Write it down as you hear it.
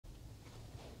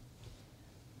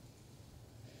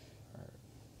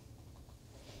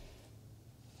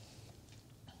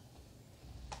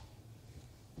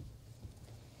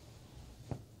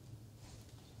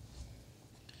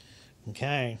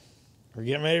Okay. We're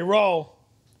getting ready to roll.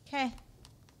 Okay.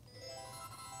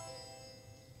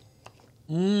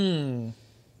 Mmm.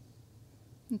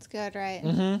 It's good, right?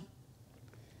 Mm-hmm.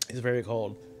 It's very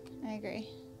cold. I agree.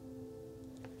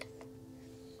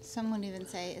 Some would even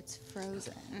say it's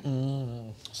frozen.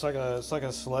 Mmm. It's like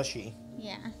a slushy.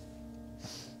 Yeah.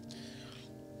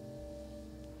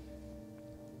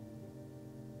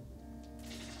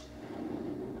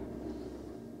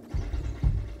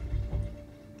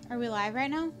 Are we live right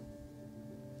now?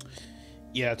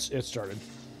 Yeah, it started.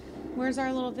 Where's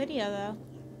our little video, though?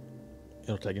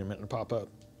 It'll take it a minute to pop up.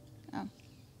 Oh.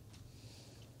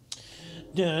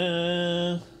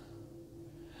 Da,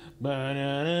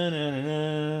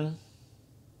 ba-da-da-da-da-da.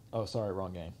 Oh, sorry,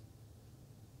 wrong game.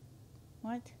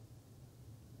 What?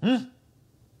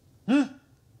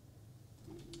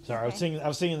 Sorry, Okay. I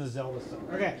was singing the Zelda song.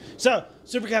 Okay, so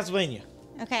Super Castlevania.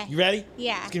 Okay. You ready?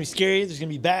 Yeah. It's gonna be scary. There's gonna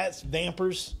be bats,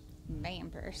 vampers,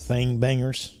 Vampers. thing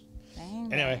bangers.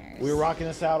 Bangers. Anyway, we were rocking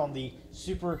this out on the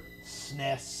Super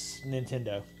SNES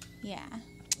Nintendo. Yeah.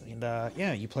 And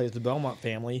yeah, you play as the Belmont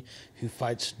family who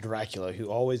fights Dracula, who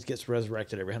always gets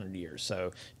resurrected every 100 years.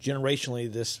 So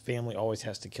generationally, this family always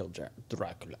has to kill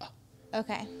Dracula.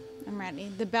 Okay. I'm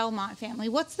ready. The Belmont family.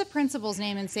 What's the principal's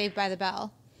name in Saved by the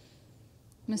Bell?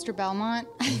 Mr. Belmont?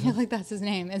 I feel like that's his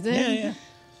name, is it? Yeah, yeah.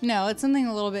 No, it's something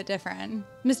a little bit different.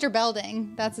 Mr.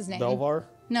 Belding. That's his name. Belvar?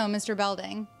 No, Mr.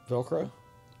 Belding. Velcro?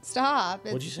 Stop.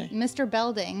 What'd you say? Mr.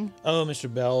 Belding. Oh,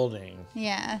 Mr. Belding.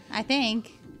 Yeah, I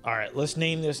think. All right, let's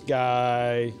name this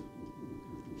guy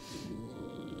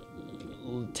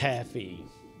Taffy.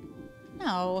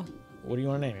 No. What do you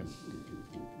want to name him?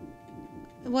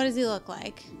 What does he look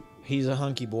like? He's a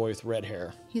hunky boy with red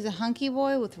hair. He's a hunky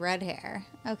boy with red hair.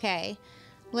 Okay.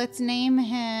 Let's name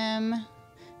him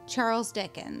Charles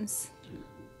Dickens.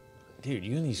 Dude,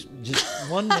 you and these just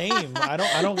one name. I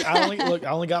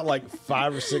only got like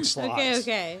 5 or 6 slots.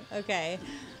 Okay.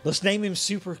 Let's name him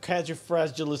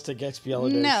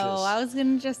Supercalifragilisticexpialidocious. No, I was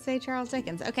gonna just say Charles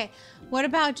Dickens. Okay. What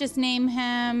about just name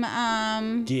him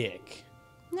Dick.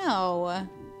 No.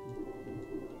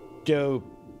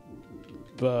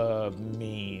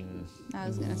 Dopamine. I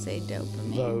was gonna say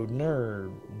dopamine.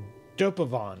 Vodner.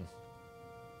 Dopavon.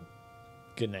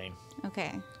 Good name.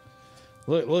 Okay.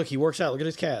 Look, he works out. Look at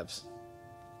his calves.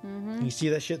 Mm-hmm. You see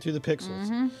that shit through the pixels.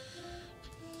 Mm-hmm.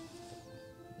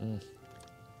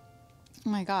 Oh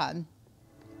my god.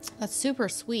 That's super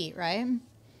sweet, right?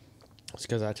 It's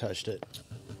because I touched it.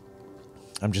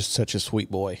 I'm just such a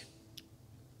sweet boy.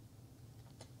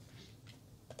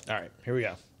 All right, here we go.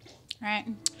 All right.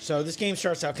 So this game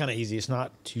starts out kind of easy. It's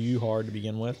not too hard to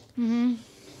begin with. Mm-hmm.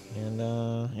 And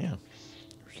yeah,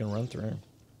 we're just gonna run through.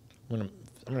 I'm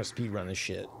gonna speed run this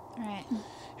shit. All right.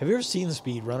 Have you ever seen the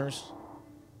speed runners?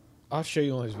 I'll show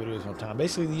you one of those videos one time.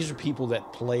 Basically, these are people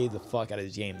that play the fuck out of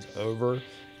these games over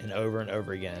and over and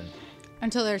over again.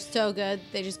 Until they're so good,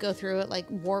 they just go through it like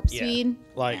warp speed.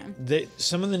 Like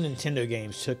some of the Nintendo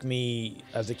games took me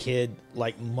as a kid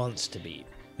like months to beat.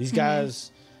 These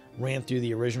guys ran through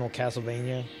the original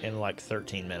Castlevania in like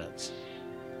 13 minutes.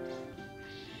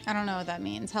 I don't know what that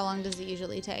means. How long does it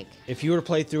usually take? If you were to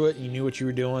play through it and you knew what you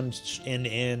were doing end to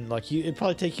end, like it'd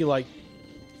probably take you like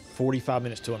 45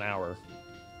 minutes to an hour.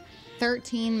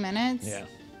 13 minutes? Yeah.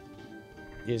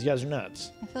 These guys are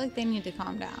nuts. I feel like they need to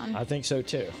calm down. I think so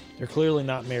too. They're clearly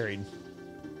not married.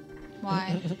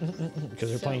 Why? Because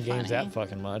they're So playing games funny. that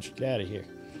fucking much. Get out of here.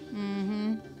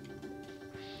 Mm-hmm.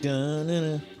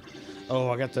 Dun-dun-dun. Oh,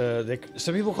 I got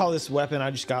some people call this weapon, I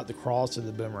just got the cross of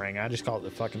the boomerang. I just call it the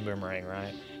fucking boomerang,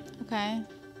 right? Okay.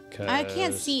 I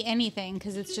can't see anything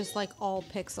because it's just like all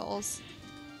pixels.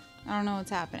 I don't know what's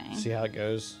happening. See how it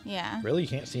goes? Yeah. Really? You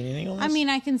can't see anything on this? I mean,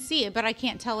 I can see it, but I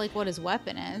can't tell like what his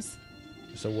weapon is.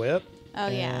 It's a whip. Oh,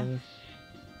 and,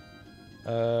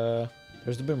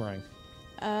 there's the boomerang.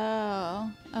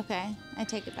 Oh, okay. I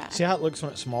take it back. See how it looks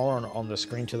when it's smaller on the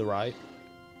screen to the right?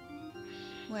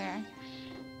 Where?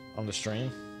 On the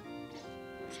stream?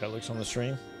 See how it looks on the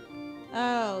stream?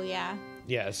 Oh, yeah.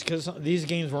 Yeah, it's because these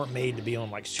games weren't made to be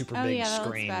on like super big yeah, that looks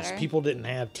screens. better. People didn't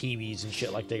have TVs and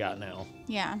shit like they got now.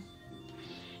 Yeah.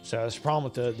 So that's the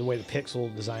problem with the way the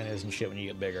pixel design is and shit when you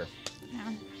get bigger.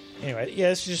 Yeah. Anyway, yeah,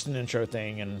 it's just an intro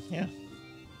thing, and yeah.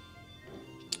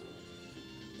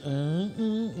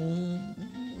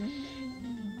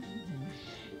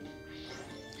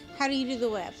 How do you do the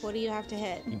whip? What do you have to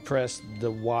hit? You press the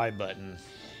Y button.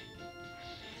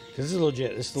 Because this is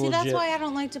legit. This is See, legit. that's why I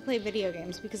don't like to play video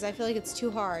games, because I feel like it's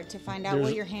too hard to find out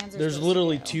what your hands are There's supposed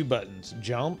literally to do. 2 buttons.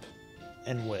 Jump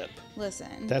and whip.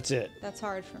 Listen. That's it. That's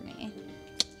hard for me.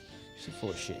 You're full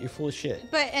of shit. You're full of shit.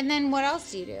 And then what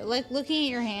else do you do? Like looking at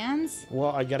your hands?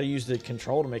 Well, I got to use the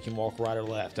control to make him walk right or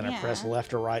left, and I Yeah. press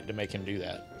left or right to make him do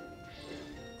that.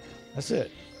 That's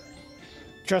it.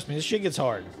 Trust me, this shit gets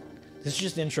hard. This is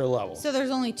just intro level. So there's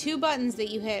only 2 buttons that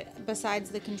you hit besides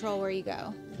the control where you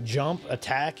go. Jump,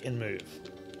 attack, and move.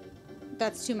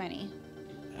 That's too many.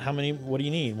 How many? What do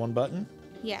you need? 1 button?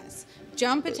 Yes.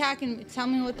 Jump, attack, and tell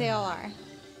me what they all are.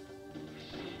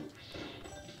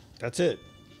 That's it.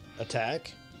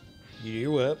 Attack. You do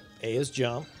your whip. A is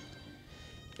jump.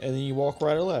 And then you walk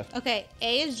right or left. Okay,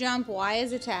 A is jump, Y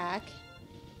is attack,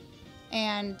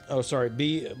 and Oh, sorry.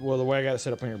 B. Well, the way I got it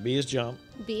set up on here. B is jump.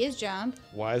 B is jump,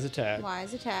 Y is attack. Y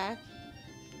is attack.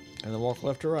 And then walk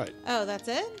left or right. Oh, that's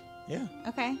it? Yeah.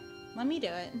 Okay, let me do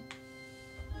it. And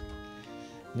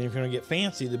then if you're going to get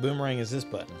fancy, the boomerang is this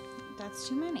button. That's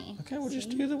too many. Okay, we'll See? just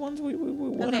do the ones we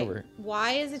went Okay, over.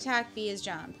 Y is attack, B is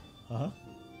jump. Uh-huh.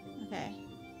 Okay.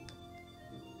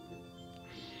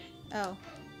 Oh.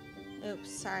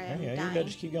 Oops, sorry, Yeah, I'm yeah, you dying. gotta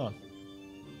just keep going.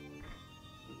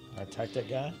 I attack that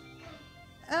guy.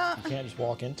 You can't just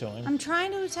walk into him. I'm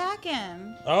trying to attack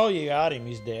him. Oh, you got him.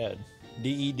 He's dead.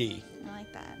 D-E-D. I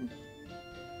like that.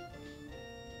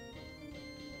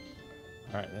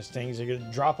 All right, those things are going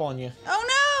to drop on you.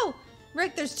 Oh no!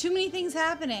 Rick, there's too many things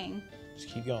happening. Just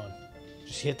keep going.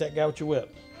 Just hit that guy with your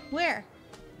whip. Where?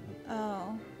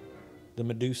 Oh. The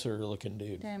Medusa-looking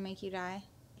dude. Did I make you die?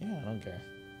 Yeah, I don't care.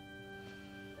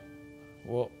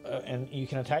 Well, and you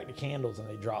can attack the candles and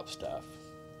they drop stuff.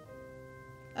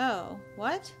 Oh,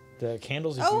 what? The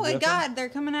candles, if Oh you my whip god, them, they're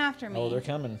coming after me. oh, they're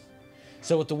coming.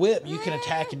 So with the whip, you can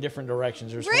attack in different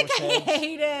directions. There's Rick, horse I heads.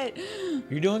 hate it.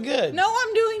 You're doing good. No,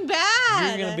 I'm doing bad.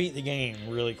 You're going to beat the game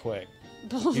really quick.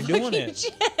 You're doing it.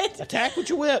 Shit. Attack with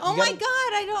your whip. Oh You my gotta- god,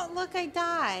 I don't look, I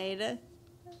died.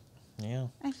 Yeah.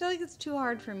 I feel like it's too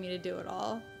hard for me to do it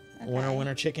all. Okay. Winner,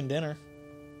 winner, chicken dinner.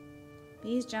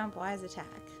 B's jump, Y's attack.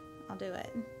 I'll do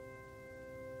it.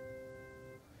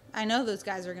 I know those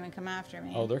guys are going to come after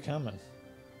me. Oh, they're coming.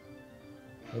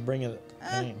 They're bringing it.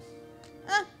 Pain.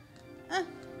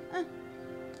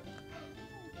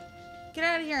 Get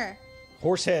out of here.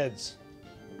 Horse heads.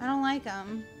 I don't like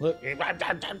them. Look. You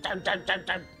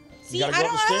See, gotta I go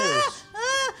up don't. the stairs.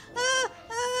 Ah.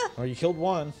 Oh, you killed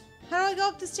one. How do I go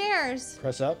up the stairs?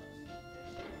 Press up.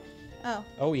 Oh,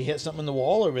 Oh, you hit something in the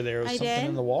wall over there. There was I something did?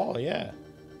 in the wall, yeah.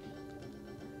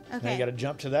 Now okay. you gotta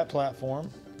jump to that platform,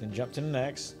 then jump to the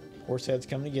next. Horse head's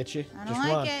coming to get you. I don't Just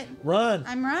like run. it. Run.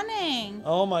 I'm running.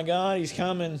 Oh my god, he's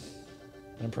coming.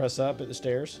 And press up at the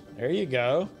stairs. There you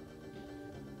go.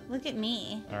 Look at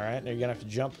me. All right, now you're gonna have to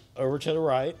jump over to the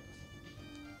right.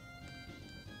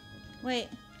 Wait.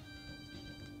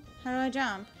 How do I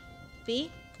jump?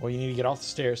 B? Well, you need to get off the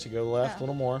stairs to go left Oh. a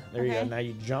little more. There you go. Okay. Now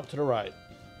you jump to the right.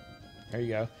 There you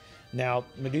go. Now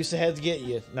Medusa heads get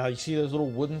you. Now you see those little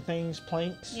wooden things,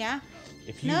 planks? Yeah?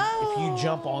 If you No.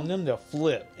 jump on them, they'll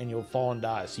flip and you'll fall and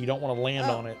die. So you don't want to land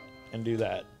Oh. on it and do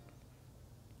that.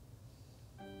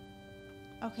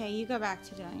 Okay, you go back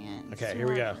to doing it. It's Okay, too here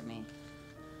we hard go. for me.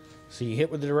 So you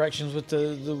hit with the directions with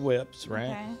the whips, right?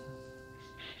 Okay.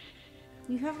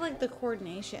 You have like the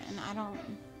coordination. I don't.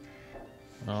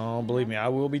 Oh, believe me, I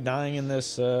will be dying in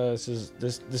this. This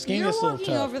game You're is a little walking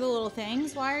tough. over the little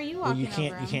things. Why are you Well, walking you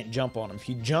can't over you them? can't jump on them. If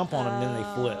you jump on them, then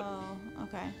they flip. Oh,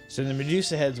 okay. So the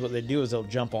Medusa heads, what they do is they'll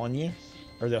jump on you,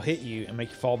 or they'll hit you and make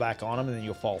you fall back on them, and then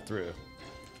you'll fall through.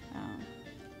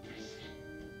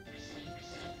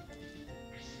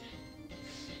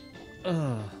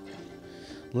 Oh.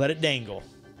 Let it dangle.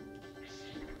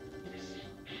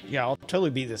 Yeah, I'll totally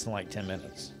beat this in like 10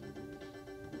 minutes.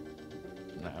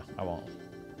 No, I won't.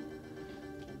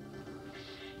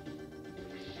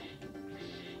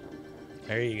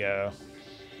 There you go.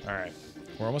 All right.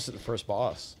 We're almost at the first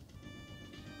boss.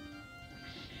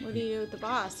 What do you do with the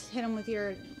boss? Hit him with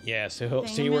your. Yeah, so he'll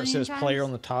Thing see a where it million says player times?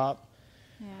 on the top.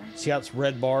 Yeah. See how it's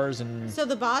red bars and So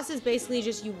the boss is basically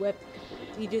just you whip.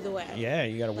 You do the whip. yeah,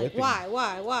 you got to Like, whip him.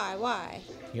 why?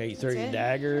 Yeah, you throw That's your it?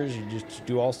 daggers. You just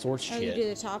do all sorts of Oh, you shit. do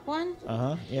the top one?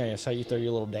 Yeah, that's how you throw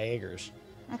your little daggers.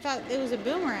 I thought it was a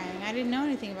boomerang. I didn't know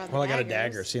anything about the Well, I got a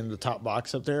daggers. dagger. See in the top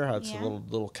box up there? How it's Yeah. a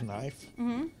little knife.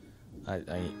 Mm-hmm.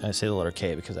 I say the letter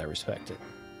K because I respect it.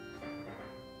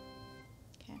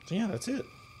 Okay. So yeah, that's it.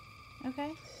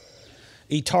 Okay.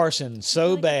 E. Tarson, so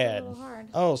like it's a bad. little hard.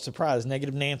 Oh, surprise!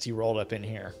 Negative Nancy rolled up in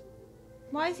here.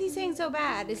 Why is he saying so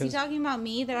bad? Is he 'Cause- talking about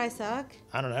me that I suck?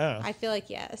 I don't know. I feel like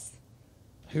yes.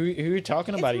 Who are you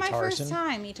talking about, E. It's my Tarson? first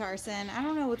time, E. Tarson. I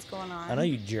don't know what's going on. I know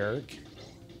you jerk.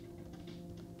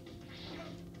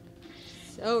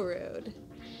 So rude.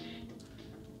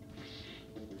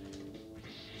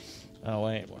 Oh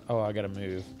wait. Oh, I gotta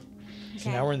move. So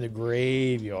now we're in the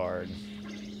graveyard.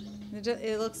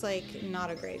 It looks like not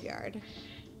a graveyard.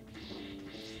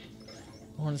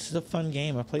 Well, this is a fun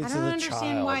game. I played this as a child.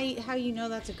 I don't understand how you know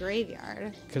that's a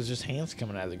graveyard. Because there's hands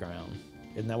coming out of the ground.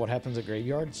 Isn't that what happens at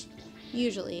graveyards?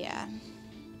 Usually, yeah.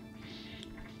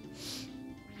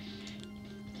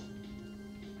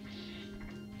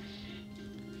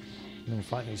 And we're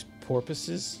fighting these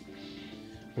porpoises.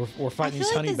 We're fighting these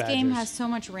honey badgers. I feel like this game has so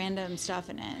much random stuff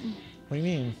in it. What do you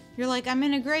mean? You're like, I'm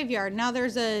in a graveyard. Now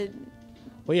there's a...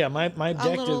 Well, yeah, my objective...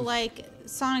 A little, like,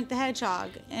 Sonic the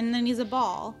Hedgehog. And then he's a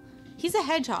ball. He's a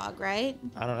hedgehog, right?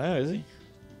 I don't know, is he?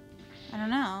 I don't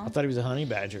know. I thought he was a honey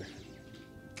badger.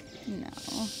 No.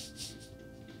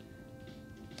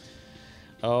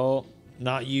 Oh,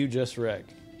 not you, just Rick.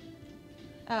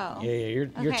 Oh. Yeah, you're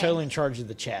totally in charge of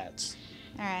the chats.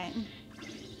 All right.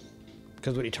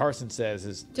 Because what Tarson says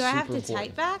is Do I have to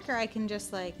type back, or I can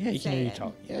just, like, yeah, you say can it?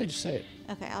 talk. Yeah, just say it.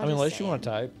 Okay, I mean, unless you want to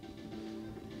type.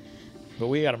 But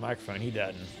we got a microphone. He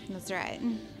doesn't. That's right.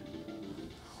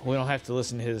 We don't have to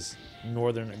listen to his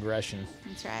northern aggression.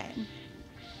 That's right.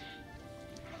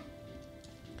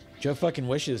 Joe fucking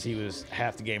wishes he was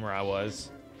half the gamer I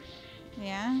was.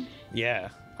 Yeah? Yeah.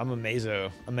 I'm a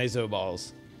Mazo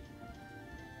balls.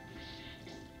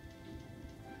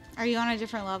 Are you on a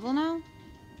different level now?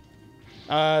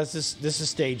 This is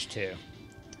stage 2.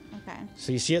 Okay.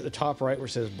 So you see at the top right where it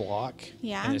says block?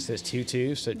 Yeah. And it says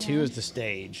 2-2. So 2 is the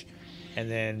stage. And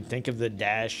then think of the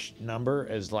dash number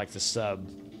as like the sub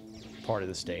part of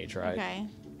the stage, right? Okay.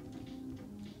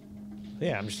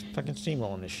 Yeah, I'm just fucking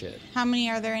steamrolling this shit. How many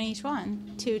are there in each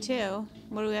one? 2.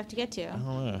 What do we have to get to? I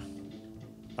don't know.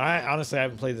 I honestly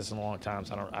haven't played this in a long time,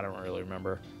 so I don't really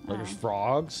remember. Like there's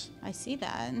frogs. I see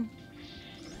that.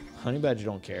 Honey badger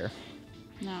don't care.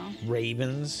 No.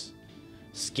 Ravens,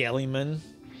 skellymen.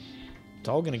 It's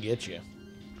all gonna get you.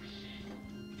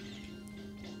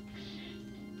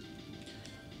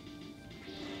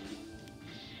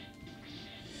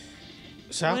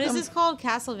 So what is this called?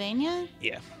 Castlevania?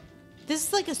 Yeah. This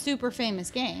is like a super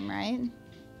famous game, right?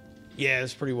 Yeah,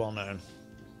 it's pretty well known.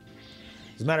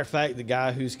 As a matter of fact, the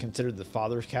guy who's considered the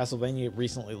father of Castlevania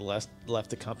recently left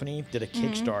the company, did a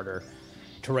Kickstarter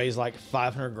to raise like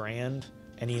 500 grand,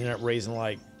 and he ended up raising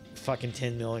like fucking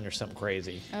 10 million or something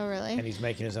crazy. Oh, really? And he's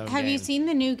making his own Have game. you seen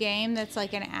the new game that's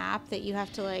like an app that you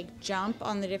have to like jump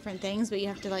on the different things, but you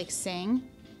have to like sing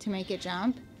to make it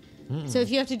jump? So if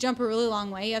you have to jump a really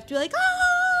long way, you have to be like,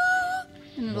 ah!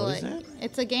 And it'll What is like, that?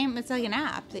 it's a game, it's like an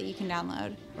app that you can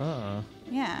download.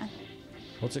 Yeah.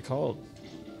 What's it called?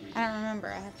 I don't remember.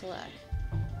 I have to look.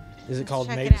 Is it called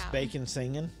check it Mavis out. Bacon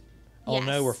Singing? Oh Yes.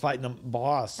 no, we're fighting a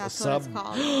boss. That's a what sub. it's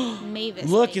called. Mavis.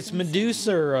 Look, Bacon it's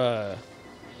Medusa.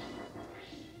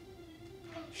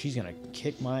 She's gonna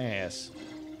kick my ass.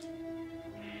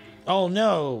 Oh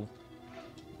no!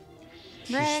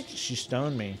 Rick. She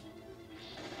stoned me.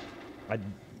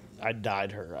 I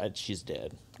died her. She's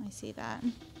dead. I see that.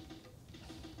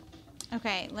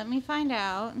 Okay, let me find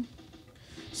out.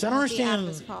 So I don't what the app is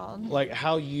understand, called. like,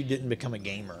 how you didn't become a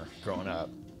gamer growing up.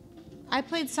 I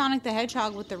played Sonic the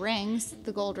Hedgehog with the rings,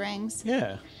 the gold rings.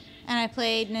 Yeah. And I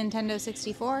played Nintendo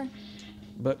 64.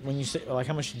 But when you say, like,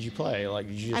 how much did you play? Like,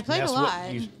 did you just I played a mess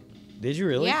lot. Did you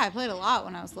really? Yeah, I played a lot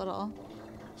when I was little.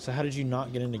 So how did you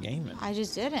not get into gaming? I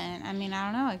just didn't. I mean, I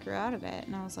don't know. I grew out of it.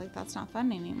 And I was like, that's not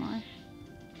fun anymore.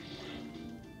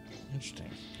 Interesting.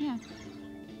 Yeah.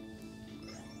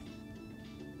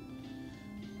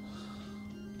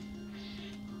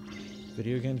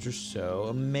 Video games are so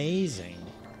amazing.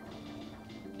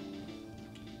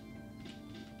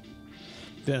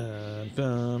 Bum,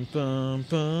 bum, bum,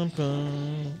 bum,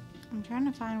 bum. I'm trying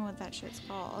to find what that shit's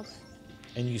called.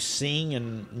 And you sing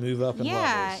and move up in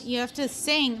Yeah, levels. you have to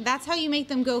sing. That's how you make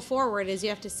them go forward, is you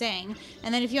have to sing.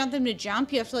 And then if you want them to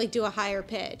jump, you have to like do a higher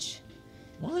pitch.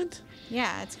 What?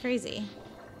 Yeah, it's crazy.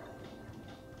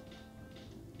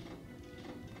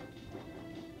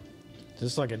 Is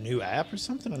this like a new app or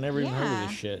something? I never even heard of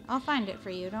this shit. I'll find it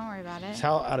for you. Don't worry about it. It's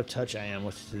how out of touch I am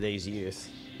with today's youth.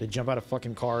 They jump out of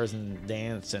fucking cars and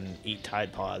dance and eat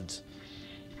Tide Pods.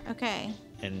 Okay.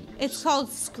 And It's called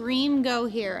Scream Go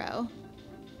Hero.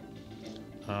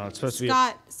 it's supposed to be.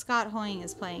 Scott Hoying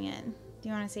is playing it. Do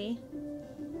you want to see?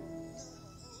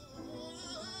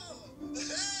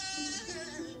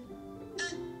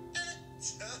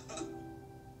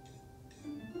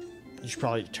 You should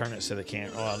probably turn it so they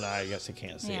can't. Well, no, I guess they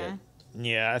can't see Yeah. it.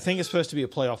 Yeah, I think it's supposed to be a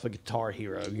play off of Guitar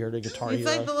Hero. You heard of Guitar It's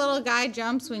Hero? like the little guy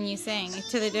jumps when you sing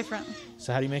to the different...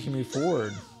 So how do you make him move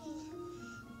forward?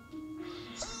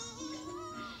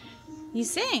 You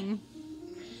sing.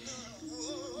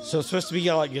 So it's supposed to be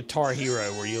like Guitar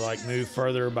Hero, where you like move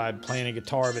further by playing a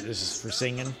guitar, but this is for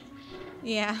singing.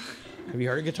 Yeah. Have you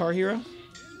heard of Guitar Hero?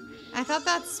 I thought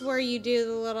that's where you do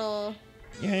the little...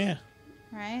 Yeah.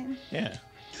 Right? Yeah.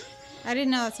 I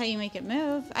didn't know that's how you make it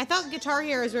move. I thought Guitar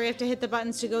Hero is where you have to hit the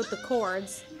buttons to go with the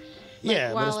chords.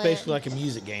 Yeah, but it's basically like a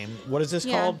music game. What is this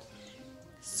called?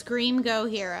 Scream Go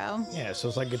Hero. Yeah, so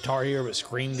it's like Guitar Hero, but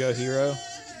Scream Go Hero.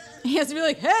 He has to be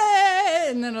like, hey,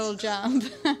 and then it'll jump.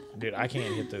 Dude, I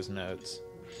can't hit those notes.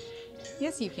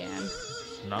 Yes, you can.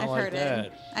 Not like heard that.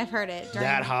 it. I've heard it.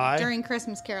 That high? During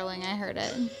Christmas caroling, I heard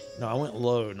it. No, I went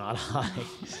low, not high.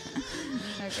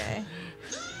 Okay.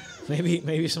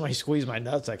 Maybe somebody squeezed my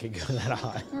nuts, I could go that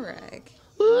high. Rick.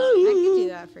 I could do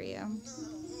that for you.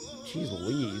 Jeez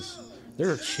Louise. There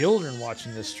are children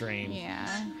watching this stream.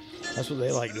 Yeah. That's what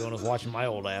they like doing, is watching my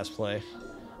old ass play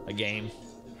a game.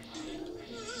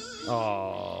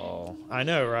 Oh, I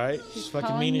know, right? She's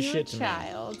fucking mean as shit to me.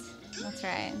 That's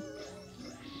right.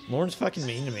 Lauren's fucking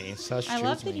mean to me. So I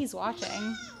love that he's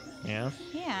watching. Yeah?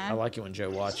 Yeah. I like it when Joe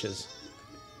watches.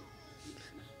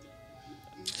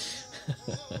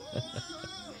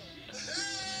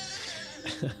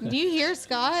 Do you hear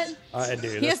Scott? I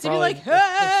do. He has to be like, hey!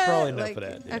 That's probably enough of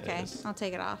that. Yeah, okay, I'll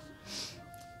take it off.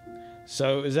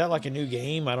 So, is that like a new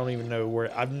game? I don't even know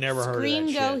where. I've never heard of that shit.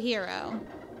 Scream Go Hero.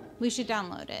 We should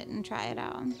download it and try it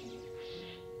out.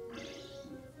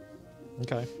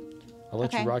 Okay. I'll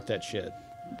let you rock that shit.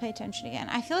 Pay attention again.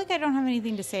 I feel like I don't have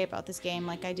anything to say about this game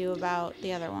like I do about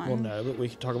the other one. Well, no, but we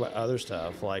can talk about other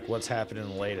stuff, like what's happened in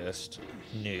the latest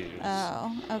news.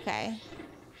 Oh, okay.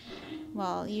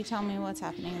 Well, you tell me what's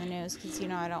happening in the news, because you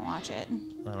know I don't watch it.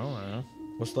 I don't know.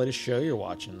 What's the latest show you're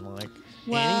watching? Like,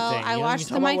 well, anything. I watched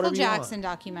the Michael Jackson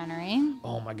documentary.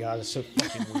 Oh my God, it's so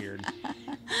fucking weird.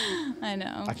 I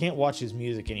know. I can't watch his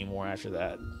music anymore after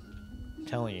that. I'm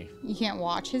telling you. You can't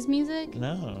watch his music?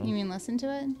 No. You mean listen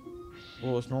to it?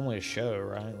 Well, it's normally a show,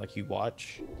 right? Like you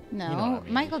watch. No, you know what I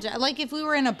mean. Michael Jackson. Like if we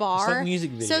were in a bar. It's like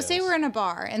music videos. So say we're in a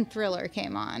bar and Thriller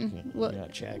came on. You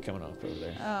got Chad coming up over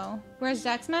there. Oh, where's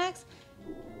Dex Max?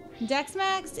 Dex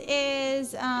Max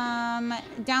is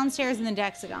downstairs in the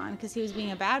Dexagon because he was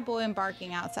being a bad boy and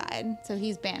barking outside. So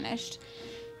he's banished.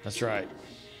 That's right.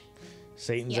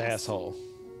 Satan's asshole.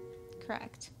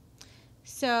 Correct.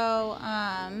 So,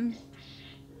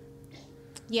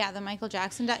 yeah, the Michael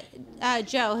Jackson.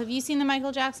 Joe, have you seen the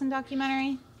Michael Jackson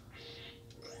documentary?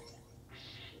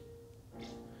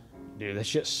 Dude, that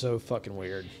shit's so fucking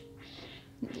weird.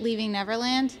 Leaving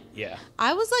Neverland? Yeah.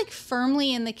 I was like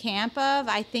firmly in the camp of,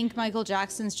 I think Michael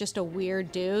Jackson's just a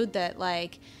weird dude that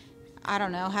like, I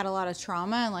don't know, had a lot of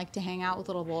trauma and liked to hang out with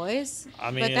little boys. I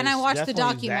mean, but then I watched the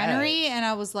documentary that. and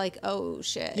I was like, oh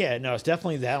shit. Yeah, no, it's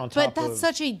definitely that on top of... But that's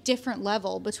such a different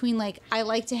level between like, I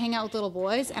like to hang out with little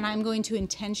boys and I'm going to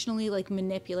intentionally like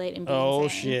manipulate and be Oh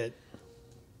insane. shit.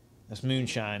 That's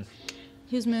Moonshine.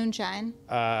 Who's Moonshine?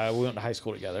 We went to high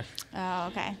school together. Oh,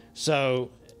 okay. So...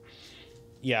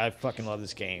 Yeah, I fucking love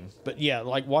this game. But yeah,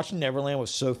 like watching Neverland was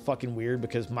so fucking weird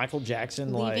because Michael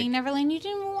Jackson, Leaving Neverland, you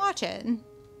didn't even watch it.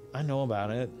 I know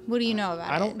about it. What do you know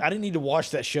about it? I didn't need to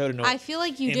watch that show to know. I feel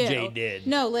like you MJ did.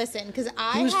 No, listen, because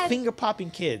He was finger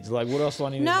popping kids. Like, what else do I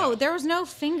need to know? No, there was no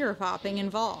finger popping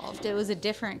involved. It was a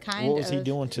different kind of... What was he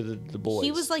doing to the boys?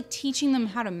 He was like teaching them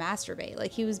how to masturbate.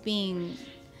 Like he was being...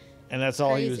 And that's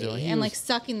all crazy. he was doing. And like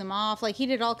sucking them off. Like he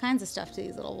did all kinds of stuff to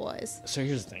these little boys. So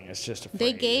here's the thing. It's just a phrase.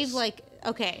 They gave like...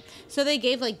 Okay, so they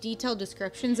gave like detailed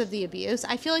descriptions of the abuse.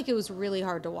 I feel like it was really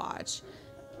hard to watch.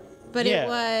 But it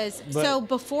was... So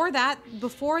before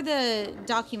the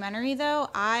documentary though,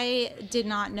 I did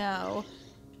not know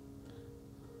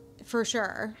for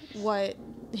sure what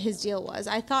his deal was.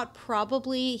 I thought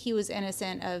probably he was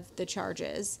innocent of the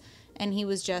charges. And he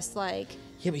was just like...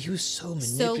 Yeah, but he was so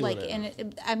manipulative. So,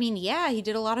 like, I mean, yeah, he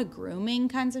did a lot of grooming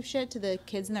kinds of shit to the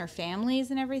kids and their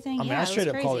families and everything. I mean, I straight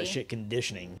up call that shit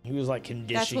conditioning. He was, like,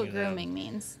 conditioning That's what grooming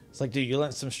means. It's like, dude, you're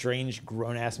letting some strange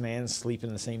grown-ass man sleep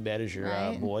in the same bed as your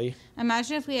boy.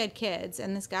 Imagine if we had kids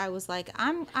and this guy was like,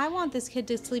 I want this kid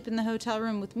to sleep in the hotel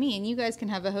room with me, and you guys can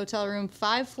have a hotel room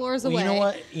 5 floors away.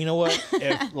 You know what?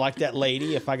 If, like that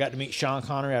lady, if I got to meet Sean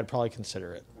Connery, I'd probably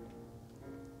consider it.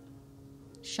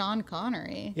 Sean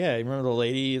Connery. Yeah, you remember the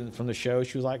lady from the show?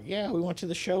 She was like, "Yeah, we went to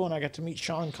the show and I got to meet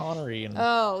Sean Connery." And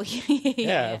oh,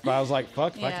 yeah. If I was like,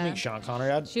 "Fuck, if I can meet Sean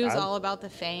Connery," she was all about the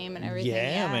fame and everything.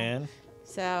 Yeah, man.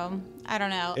 So I don't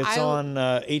know. It's on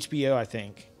HBO, I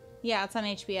think. Yeah, it's on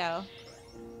HBO.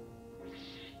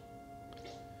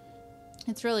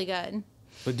 It's really good.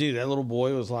 But dude, that little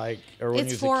boy was like, or when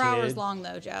it's he was 4 a kid, hours long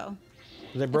though, Joe.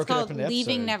 They broke it up into episodes.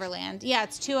 Leaving Neverland. Yeah,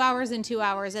 it's 2 hours and 2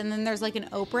 hours, and then there's like an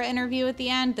Oprah interview at the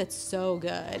end that's so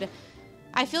good.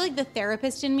 I feel like the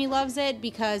therapist in me loves it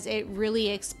because it really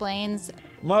explains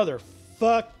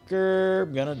Motherfucker,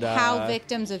 I'm gonna die. how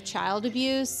victims of child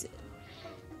abuse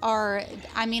are.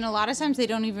 I mean, a lot of times they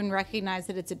don't even recognize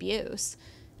that it's abuse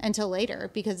until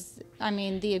later because, I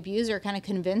mean, the abuser kind of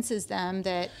convinces them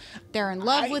that they're in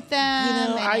love with them. You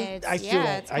know, and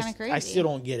it's kind of crazy. I still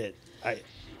don't get it.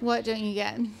 What don't you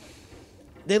get?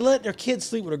 They let their kids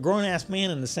sleep with a grown-ass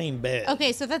man in the same bed.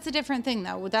 Okay, so that's a different thing,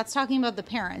 though. That's talking about the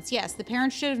parents. Yes, the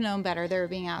parents should have known better. They were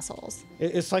being assholes.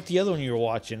 It's like the other one you were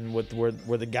watching with where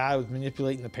the guy was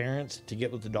manipulating the parents to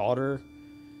get with the daughter,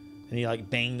 and he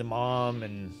like banged the mom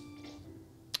and.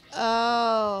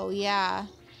 Oh yeah,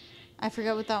 I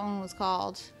forget what that one was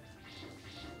called.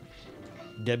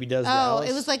 Debbie Does Dallas? Dallas?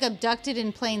 It was like abducted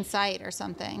in plain sight or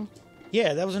something.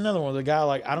 Yeah, that was another one. The guy,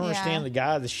 like, I don't understand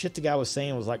the shit the guy was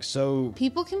saying was like so.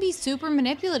 People can be super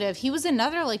manipulative. He was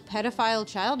another like pedophile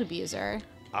child abuser.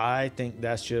 I think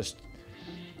that's just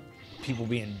people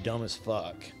being dumb as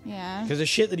fuck. Yeah. Because the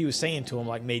shit that he was saying to him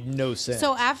like made no sense.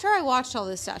 So after I watched all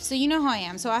this stuff, so you know how I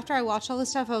am. So after I watched all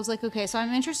this stuff, I was like, okay, so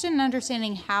I'm interested in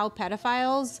understanding how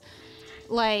pedophiles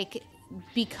like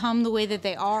become the way that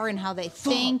they are and how they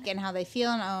think and how they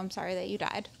feel. And oh, I'm sorry that you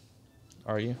died.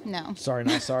 Are you? No. Sorry,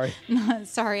 not sorry. Not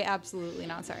sorry, absolutely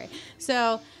not sorry.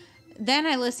 So then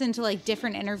I listened to like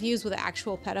different interviews with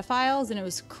actual pedophiles and it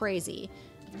was crazy.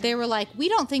 They were like, we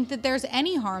don't think that there's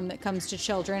any harm that comes to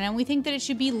children and we think that it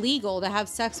should be legal to have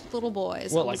sex with little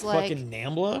boys. What, like fucking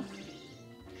NAMBLA?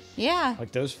 Yeah.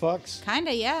 Like those fucks?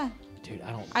 Kinda, yeah. Dude,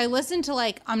 I listened to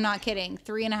like, I'm not kidding,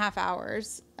 3.5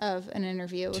 hours of an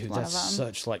interview with one of them. That's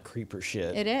such like creeper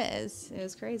shit. It is. It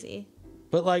was crazy.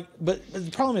 But the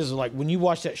problem is like when you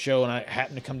watch that show and I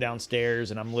happen to come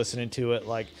downstairs and I'm listening to it,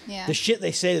 like the shit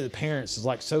they say to the parents is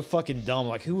like so fucking dumb.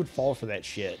 Like who would fall for that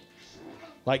shit?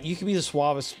 Like you could be the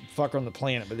suavest fucker on the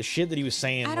planet, but the shit that he was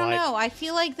saying, I don't know. I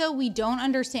feel like though we don't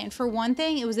understand. For one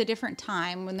thing, it was a different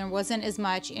time when there wasn't as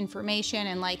much information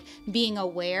and like being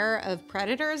aware of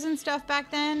predators and stuff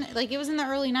back then. Like it was in the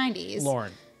early 90s.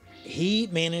 Lauren, he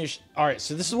managed. All right,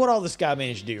 so this is what all this guy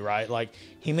managed to do, right? Like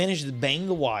he managed to bang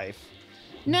the wife.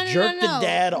 Jerk the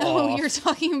dad off. No, you're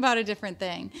talking about a different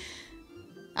thing.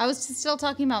 I was still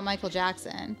talking about Michael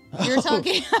Jackson. You're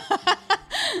talking.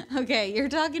 Okay, you're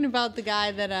talking about the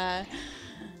guy that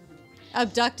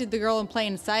abducted the girl in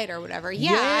plain sight or whatever.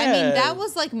 Yeah, I mean that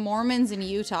was like Mormons in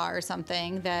Utah or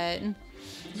something. That.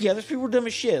 Yeah, those people were dumb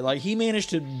as shit. Like he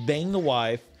managed to bang the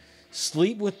wife,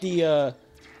 sleep with the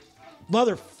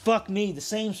motherfuck me, the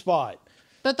same spot.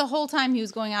 But the whole time he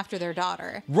was going after their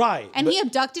daughter. Right. And he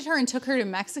abducted her and took her to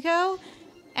Mexico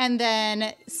and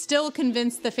then still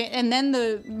convinced and then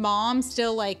the mom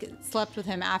still like slept with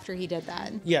him after he did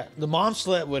that. Yeah, the mom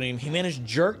slept with him. He managed to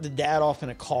jerk the dad off in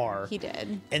a car. He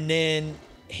did. And then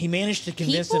he managed to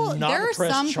convince them not to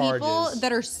press charges. There are some people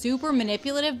that are super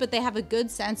manipulative, but they have a good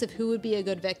sense of who would be a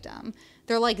good victim.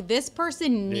 They're like, this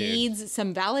person needs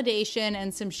some validation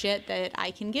and some shit that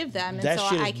I can give them, and so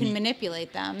I can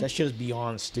manipulate them. That shit is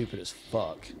beyond stupid as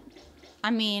fuck.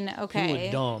 I mean, okay. People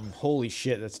are dumb. Holy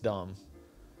shit, that's dumb.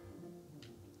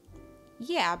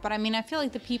 Yeah, but I mean, I feel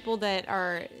like the people that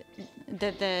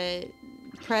the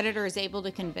predator is able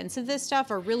to convince of this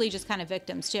stuff are really just kind of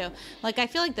victims too. Like, I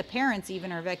feel like the parents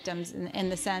even are victims in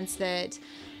the sense that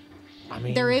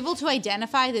they're able to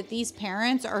identify that these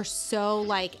parents are so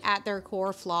like at their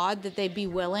core flawed that they'd be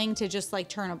willing to just like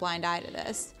turn a blind eye to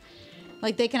this.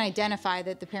 Like they can identify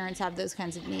that the parents have those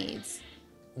kinds of needs.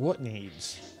 What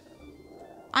needs?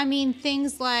 I mean,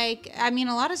 things like, a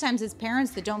lot of times it's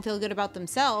parents that don't feel good about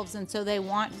themselves, and so they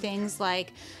want things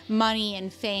like money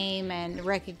and fame and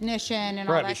recognition and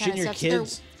all that kind of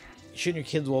stuff. Shouldn't your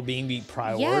kids' well-being be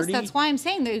priority? Yes, that's why I'm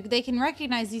saying they can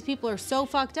recognize these people are so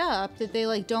fucked up that they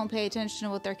like don't pay attention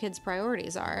to what their kids'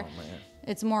 priorities are. Oh, man.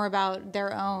 It's more about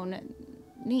their own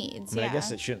needs. I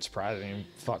guess it shouldn't surprise me.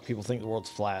 Fuck, people think the world's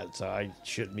flat, so I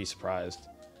shouldn't be surprised.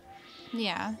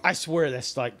 Yeah. I swear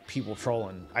that's like people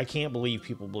trolling. I can't believe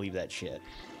people believe that shit.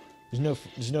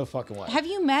 There's no fucking way. Have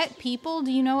you met people?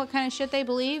 Do you know what kind of shit they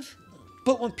believe?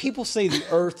 But when people say the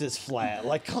earth is flat,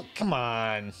 like, come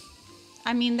on.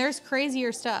 I mean, there's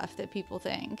crazier stuff that people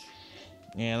think.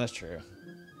 Yeah, that's true.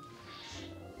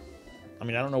 I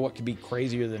mean, I don't know what could be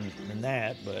crazier than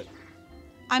that, but...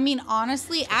 I mean,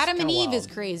 honestly, Adam and Eve is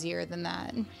crazier than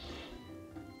that.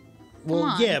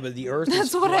 Well, yeah, but the earth is flat.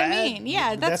 That's what I mean.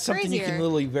 Yeah, that's something crazier. you can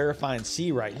literally verify and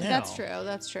see right now. That's true.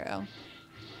 That's true.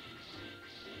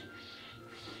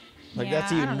 Like, yeah,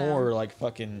 that's even more, like,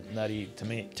 fucking nutty to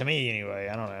me. To me, anyway.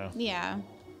 I don't know. Yeah.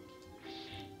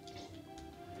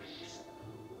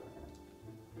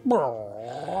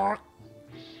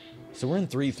 So we're in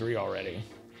 3-3 already.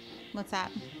 What's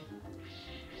that?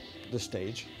 The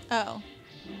stage. Oh.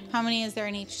 How many is there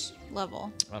in each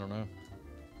level? I don't know.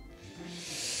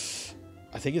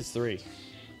 I think it's 3.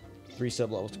 3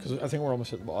 sub-levels, because I think we're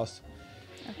almost at the boss.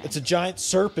 Okay. It's a giant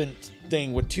serpent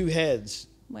thing with 2 heads.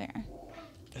 Where?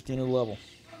 At the end of the level.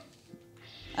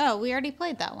 Oh, we already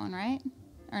played that one, right?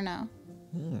 Or no?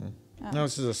 Oh. No,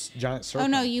 this is a giant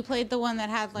serpent. Oh, no, you played the one that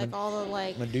had, like, all the,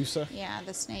 like... Medusa? Yeah,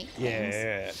 the snake things.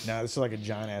 Yeah. No, this is like a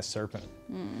giant-ass serpent.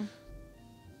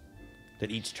 That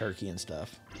eats turkey and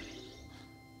stuff.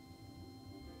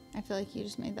 I feel like you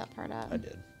just made that part up. I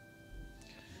did.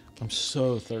 I'm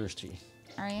so thirsty.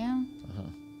 Are you? Uh-huh.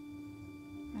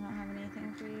 I don't have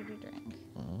anything for you to drink.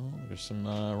 Oh, there's some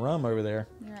rum over there.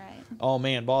 You're right. Oh,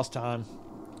 man, boss time.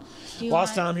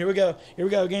 Boss time. Here we go. Here we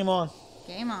go. Game on.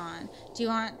 Game on. Do you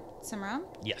want some rum?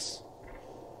 Yes.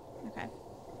 Okay.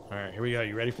 All right, here we go.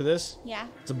 You ready for this? Yeah.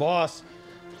 It's a boss.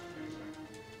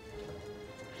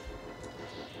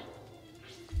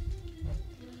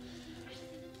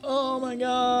 Oh, my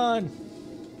God.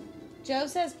 Joe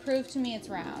says, prove to me it's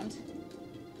round.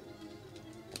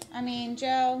 I mean,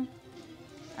 Joe,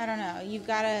 I don't know. You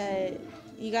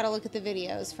gotta look at the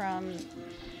videos from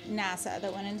NASA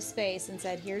that went into space and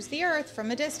said, here's the Earth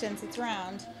from a distance, it's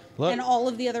round. Look. And all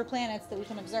of the other planets that we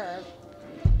can observe.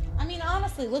 I mean,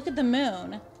 honestly, look at the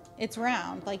moon. It's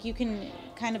round. Like, you can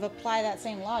kind of apply that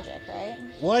same logic, right?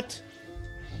 What?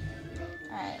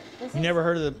 All right. You never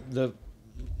heard of the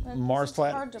Mars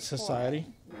Flat Society?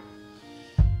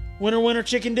 Winner, winner,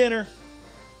 chicken dinner.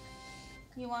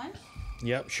 You won?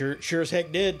 Yep, sure as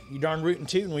heck did. You darn rootin'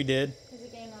 tootin' we did. Is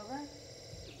it game over?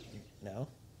 No.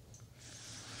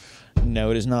 No,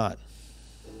 it is not.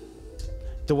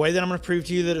 The way that I'm going to prove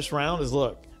to you that it's round is,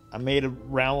 look, I made a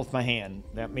round with my hand.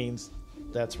 That means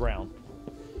that's round.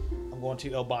 I'm going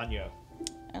to El Baño.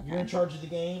 Okay. You're in charge of the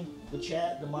game, the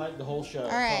chat, the mic, the whole show. All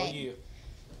right. It's all you.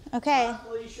 Okay,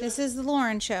 this is the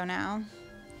Lauren show now.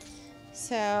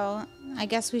 So, I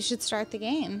guess we should start the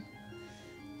game.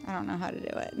 I don't know how to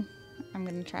do it. I'm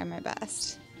going to try my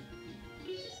best.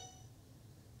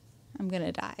 I'm going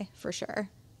to die, for sure.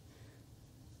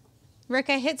 Rick,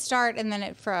 I hit start and then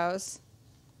it froze.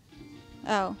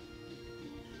 Oh.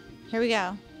 Here we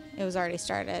go. It was already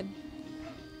started.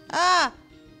 Ah!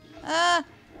 Ah!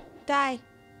 Die.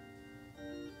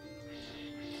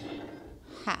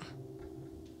 Ha.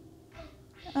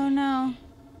 Oh no.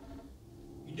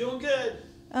 You're doing good.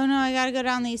 Oh no, I gotta go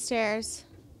down these stairs.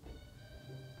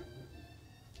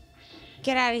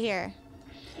 Get out of here.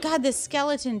 God, this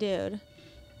skeleton dude.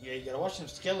 Yeah, you gotta watch them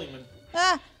skellymen.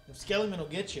 Ah! Them skellymen will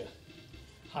get you.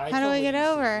 How do I get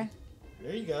over?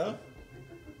 There you go.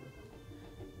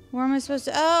 Where am I supposed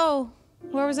to... Oh!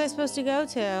 Where was I supposed to go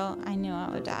to? I knew I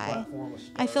would die.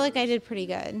 I feel like I did pretty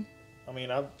good. I mean,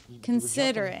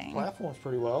 considering. Platforms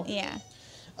pretty well. Yeah.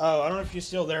 Oh, I don't know if you're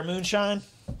still there, Moonshine,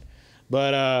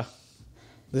 but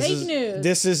Fake news.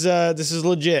 This is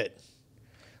legit.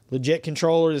 Legit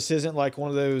controller. This isn't like one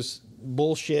of those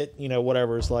bullshit,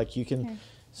 whatever. It's like you can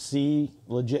see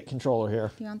legit controller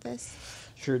here. Do you want this?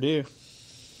 Sure do.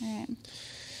 All right.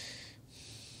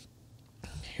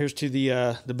 Here's to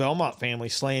the Belmont family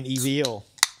slaying evil.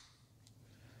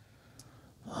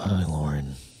 Hi,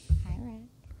 Lauren. Hi, Red.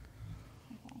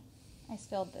 Okay. I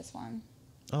spilled this one.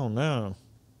 Oh, no.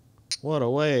 What a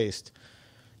waste.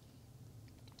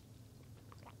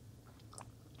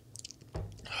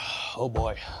 Oh,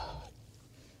 boy.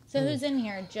 So who's in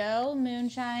here? Joe,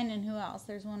 Moonshine, and who else?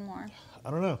 There's one more.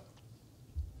 I don't know.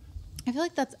 I feel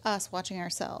like that's us watching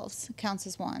ourselves. It counts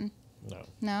as one. No.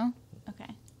 No?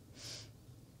 Okay.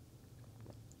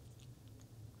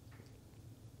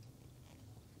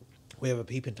 We have a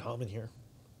peeping Tom in here.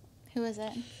 Who is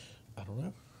it? I don't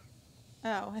know.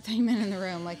 Oh, I thought you meant in the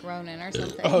room, like Ronan or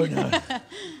something. Oh, no.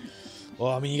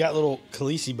 Well, I mean, you got little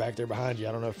Khaleesi back there behind you.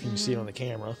 I don't know if you can see it on the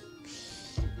camera.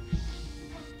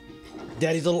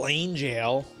 Daddy's little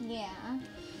angel. Yeah.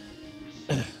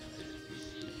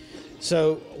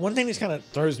 So, one thing that kind of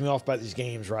throws me off about these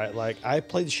games, right? Like, I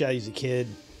played the shit out as a kid.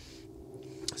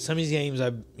 Some of these games I,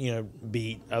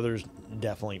 beat. Others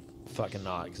definitely fucking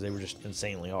not, because they were just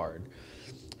insanely hard.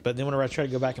 But then whenever I try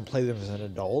to go back and play them as an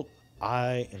adult,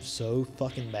 I am so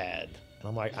fucking bad. And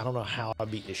I'm like, I don't know how I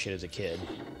beat this shit as a kid.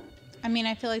 I mean,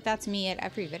 I feel like that's me at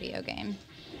every video game.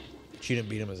 But you didn't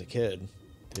beat them as a kid,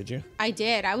 did you? I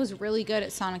did. I was really good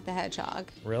at Sonic the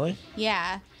Hedgehog. Really?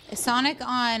 Yeah. Sonic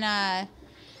on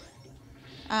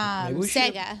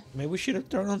Sega. Maybe we should have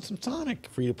thrown on some Sonic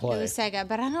for you to play. It was Sega,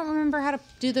 but I don't remember how to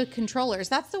do the controllers.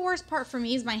 That's the worst part for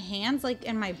me is my hands,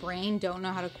 and my brain don't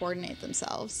know how to coordinate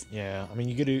themselves. Yeah, I mean,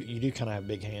 you do kind of have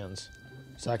big hands,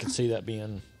 so I could see that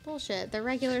being Bullshit. They're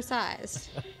regular sized.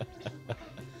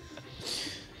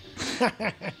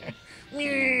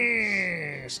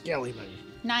 Skellyman.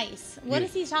 Nice. What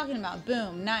is he talking about?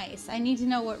 Boom. Nice. I need to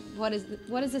know what is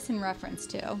this in reference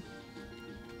to?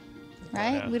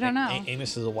 Right? We don't know.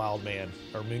 Amos is a wild man,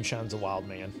 or Moonshine's a wild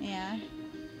man. Yeah.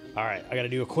 All right, I got to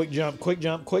do a quick jump, quick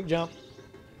jump, quick jump.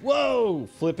 Whoa!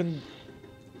 Flipping.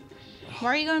 Why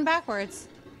are you going backwards?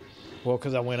 Well,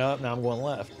 because I went up, now I'm going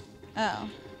left. Oh.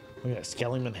 We got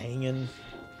Skellyman hanging,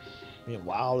 being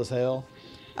wild as hell.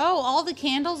 Oh, all the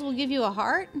candles will give you a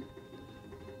heart?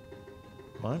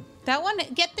 What? That one,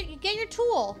 get your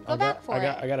tool. Go back for it.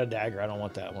 I got a dagger. I don't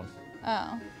want that one.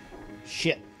 Oh.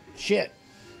 Shit.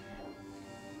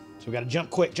 So we got to jump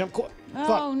quick, jump quick. Oh,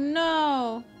 fuck.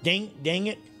 No. Dang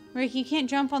it. Rick, you can't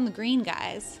jump on the green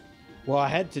guys. Well, I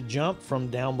had to jump from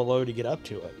down below to get up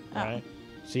to it, right?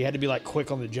 So you had to be like quick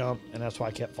on the jump, and that's why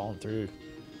I kept falling through.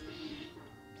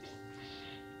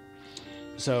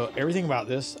 So everything about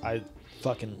this, I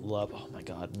fucking love. Oh my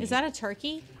god. Meat. Is that a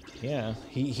turkey? Yeah.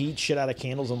 He eats shit out of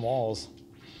candles and walls.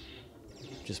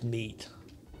 Just meat.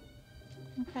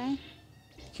 Okay.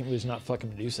 Can't believe there's not fucking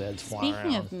Medusa heads flying around.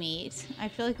 Speaking of meat, I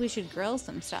feel like we should grill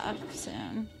some stuff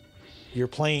soon. Your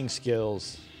playing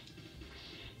skills.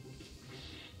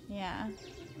 Yeah.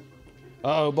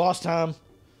 Uh-oh, boss time.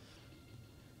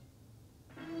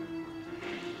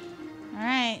 All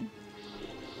right.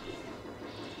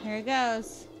 Here it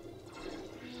goes.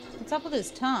 What's up with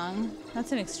his tongue?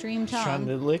 That's an extreme tongue. He's trying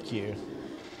to lick you.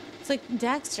 It's like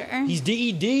Dexter. He's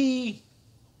DED.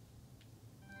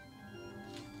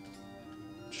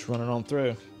 Just running on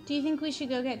through. Do you think we should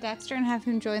go get Dexter and have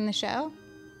him join the show?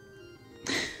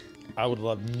 I would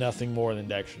love nothing more than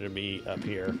Dexter to be up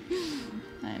here.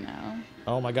 I know.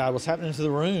 Oh my god, what's happening to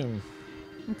the room?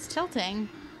 It's tilting.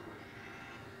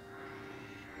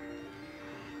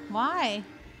 Why?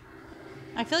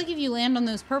 I feel like if you land on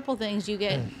those purple things, you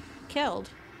get killed.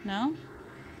 No?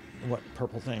 What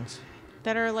purple things?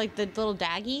 That are like the little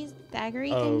daggery Oh,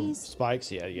 thingies?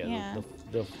 spikes? Yeah. Yeah.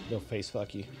 They'll face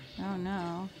fuck you. Oh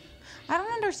no. I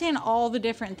don't understand all the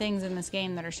different things in this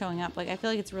game that are showing up. Like, I feel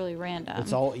like it's really random.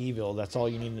 It's all evil. That's all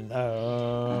you need to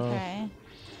know. Okay.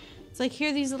 It's like,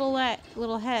 here are these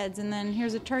little heads, and then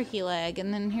here's a turkey leg,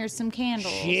 and then here's some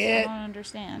candles. Shit. I don't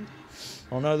understand.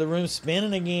 Oh no, the room's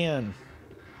spinning again.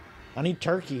 I need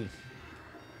turkey.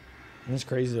 And it's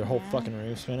crazy, the whole fucking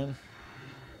room's spinning.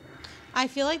 I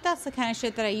feel like that's the kind of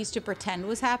shit that I used to pretend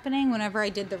was happening whenever I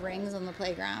did the rings on the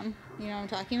playground. You know what I'm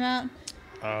talking about?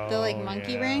 Oh, The like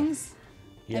monkey rings.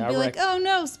 Yeah, And be like, oh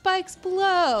no, spikes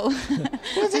below.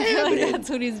 What's I feel happening? like that's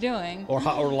what he's doing. Or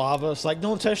lava. It's like,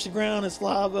 don't touch the ground, it's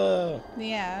lava.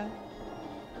 Yeah.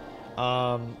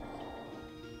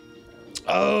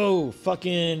 Oh,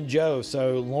 fucking Joe.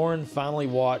 So Lauren finally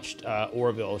watched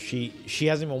Orville. She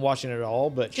hasn't been watching it at all,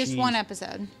 but Just one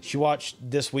episode. She watched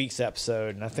this week's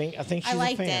episode, and I think she's I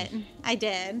liked a fan. it. I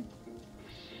did.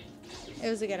 It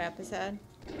was a good episode.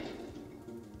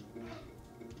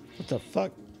 What the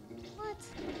fuck? What?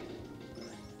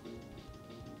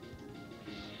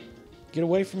 Get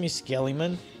away from me,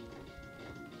 Skellyman.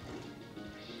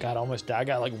 God, I almost died. I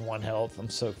got like 1 health. I'm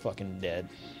so fucking dead.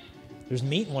 There's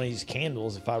meat in one of these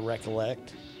candles, if I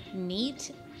recollect.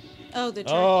 Meat? Oh, the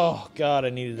turkey. Oh, God, I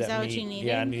needed that meat. Is that what you needed?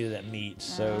 Yeah, I needed that meat.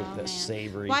 So Oh, that's man.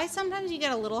 savory. Why sometimes you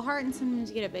get a little heart and sometimes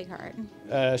you get a big heart?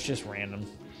 It's just random.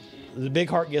 The big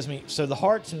heart gives me... So the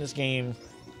hearts in this game...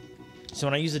 So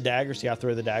when I use the dagger, see I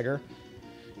throw the dagger?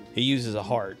 It uses a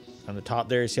heart. On the top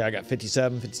there, see I got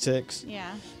 57, 56?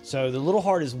 Yeah. So the little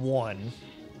heart is 1.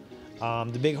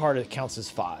 The big heart, it counts as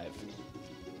 5.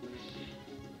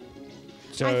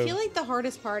 So, I feel like the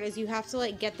hardest part is you have to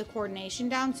like get the coordination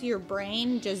down so your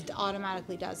brain just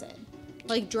automatically does it.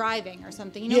 Like driving or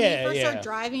something. You know, when you first start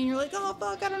driving and you're like, oh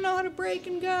fuck, I don't know how to brake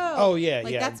and go. Oh yeah,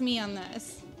 like, that's me on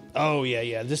this. Oh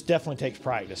yeah. This definitely takes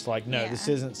practice. Like, no, this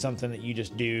isn't something that you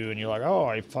just do and you're like, oh,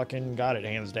 I fucking got it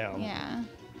hands down. Yeah.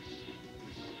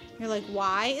 You're like,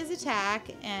 Y is attack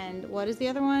and what is the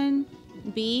other one?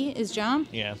 B is jump?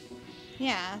 Yeah.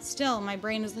 Yeah, still my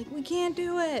brain is like, we can't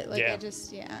do it. Like I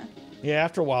just Yeah,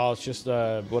 after a while, it's just,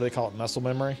 what do they call it, muscle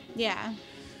memory? Yeah.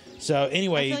 So,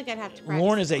 anyway, I feel like I'd have to practice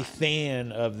Lauren is a a lot.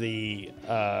 fan of the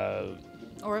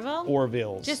Orville?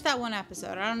 Orvilles. Just that one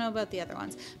episode. I don't know about the other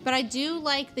ones. But I do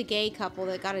like the gay couple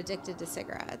that got addicted to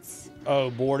cigarettes.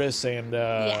 Oh, Bortus and...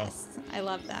 yes, I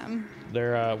love them.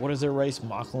 They're, what is their race?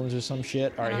 Mocklins or some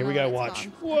shit? All right, here we know go. what it's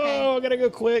Watch. called. Whoa, Okay. I gotta go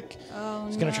quick. Oh,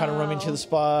 He's gonna try to run me into the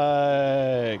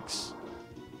spikes.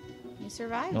 You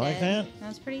survived You like that? That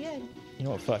was pretty good. You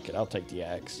know what? Fuck it. I'll take the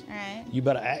axe. All right. You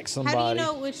better axe somebody. How do you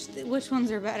know which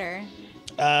ones are better?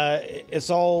 It's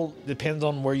all depends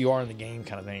on where you are in the game,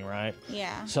 kind of thing, right?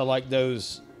 Yeah. So like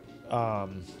those, oh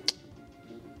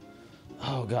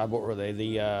god, what were they?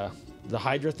 The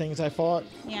Hydra things I fought.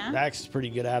 Yeah. The axe is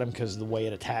pretty good at them because of the way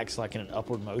it attacks, like in an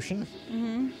upward motion.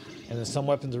 Mm-hmm. And then some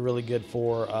weapons are really good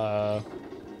for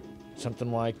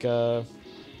something like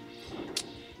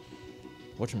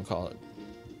whatchamacallit?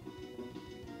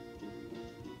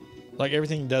 Like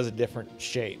everything does a different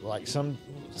shape. Like some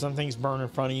things burn in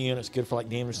front of you and it's good for like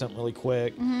damage something really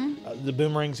quick. Mm-hmm. The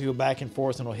boomerangs go back and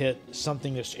forth and will hit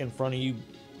something that's in front of you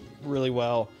really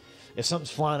well. If something's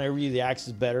flying over you, the axe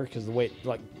is better because the way it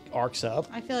like arcs up.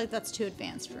 I feel like that's too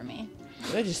advanced for me.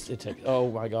 It takes.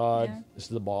 Oh my god, yeah. This is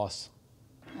the boss.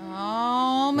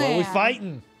 Oh man. What are we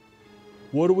fighting?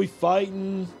 What are we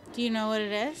fighting? Do you know what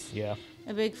it is? Yeah.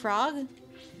 A big frog?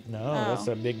 No, that's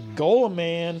a big golem,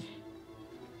 man.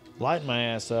 Lighting my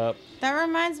ass up. That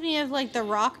reminds me of like the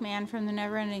Rock Man from the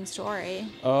Neverending Story.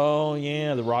 Oh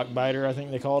yeah, the rock biter, I think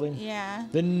they called him. Yeah.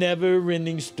 The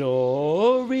Neverending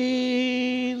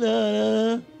Story.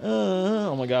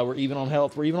 Oh my god, we're even on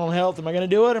health. We're even on health. Am I gonna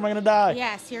do it? Am I gonna die?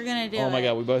 Yes, you're gonna do it. Oh my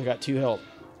god, we both got 2 health.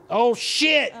 Oh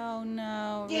shit! Oh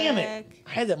no, Damn Rick. it! I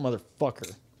had that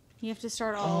motherfucker. You have to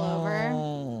start all over.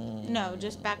 No,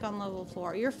 just back on level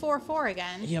 4. You're 4-4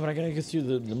 again. Yeah, but I gotta go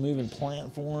through the moving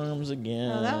platforms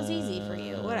again. Oh, that was easy for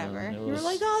you. Whatever. You were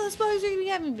like, oh, the spiders are gonna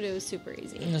get me, but it was super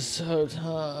easy. It's so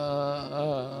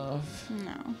tough.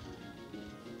 No.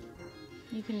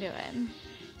 You can do it.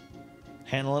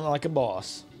 Handling it like a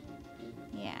boss.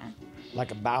 Yeah.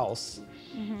 Like a boss.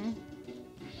 Mm-hmm.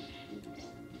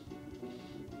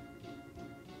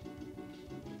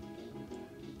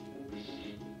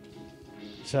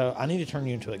 So I need to turn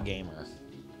you into a gamer.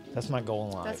 That's my goal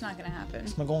in life. That's not gonna happen.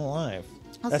 That's my goal in life.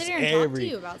 I'll sit here and talk to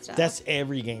you about stuff. That's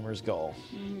every gamer's goal.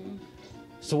 Mm-hmm.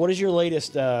 So what is your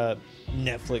latest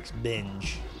Netflix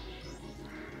binge?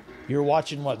 You're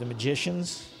watching what, The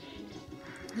Magicians?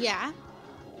 Yeah.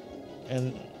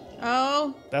 And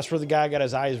oh, that's where the guy got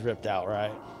his eyes ripped out,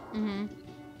 right? Mm-hmm.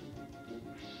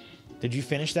 Did you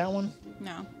finish that one?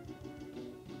 No.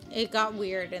 It got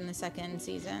weird in the second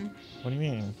season. What do you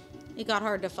mean? It got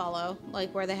hard to follow,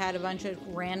 like where they had a bunch of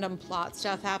random plot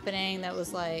stuff happening that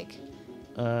was like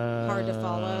hard to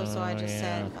follow. So I just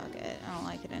said, "Fuck it, I don't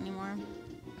like it anymore."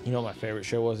 You know what my favorite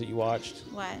show was that you watched?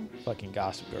 What? Fucking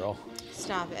Gossip Girl.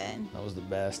 Stop it. That was the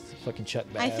best. Fucking Chuck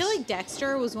Bass. I feel like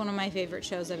Dexter was one of my favorite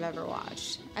shows I've ever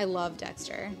watched. I love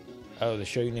Dexter. Oh, the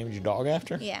show you named your dog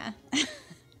after? Yeah.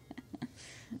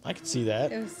 I could see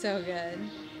that. It was so good.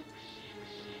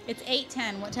 It's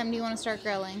 8:10. What time do you want to start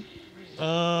grilling?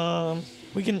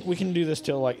 We can do this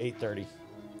till like 8:30.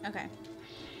 Okay.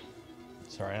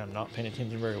 Sorry, I'm not paying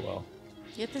attention very well.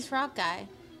 Get this rock guy.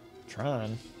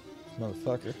 Trying,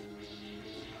 motherfucker.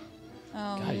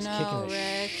 Oh God, he's no, kicking the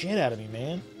Rick. shit out of me,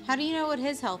 man. How do you know what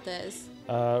his health is?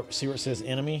 See where it says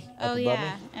enemy up Oh above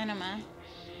yeah, me? enema.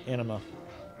 Enema.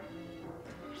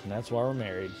 And that's why we're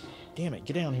married. Damn it,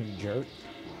 get down here, you jerk.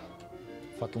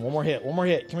 Fucking one more hit.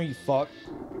 Come here, you fuck.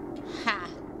 Ha.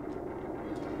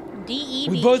 D-E-D.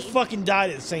 We both fucking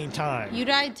died at the same time. You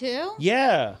died too?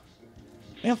 Yeah.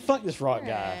 Man, fuck this rock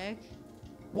guy.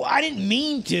 Well, I didn't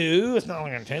mean to. It's not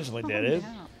like I intentionally did it.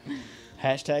 No.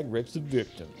 Hashtag rips the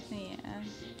victim. Yeah.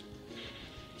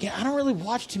 Yeah, I don't really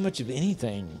watch too much of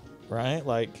anything, right?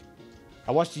 Like,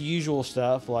 I watch the usual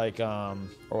stuff, like, or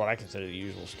what I consider the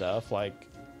usual stuff, like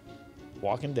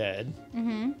Walking Dead.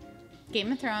 Mm-hmm.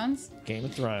 Game of Thrones.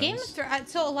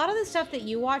 So a lot of the stuff that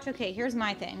you watch, okay, here's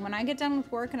my thing. When I get done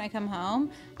with work and I come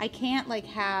home, I can't, like,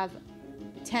 have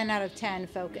 10 out of 10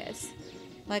 focus.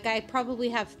 Like, I probably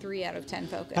have 3 out of 10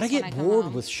 focus. But I get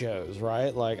bored with shows,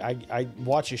 right? Like, I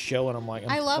watch a show and I'm like,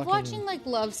 I love watching, like,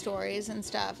 love stories and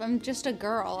stuff. I'm just a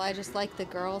girl. I just like the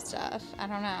girl stuff. I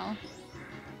don't know.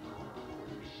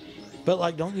 But,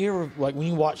 like, don't you ever, like, when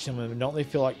you watch them, don't they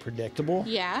feel, like, predictable?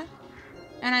 Yeah.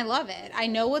 And I love it. I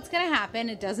know what's going to happen.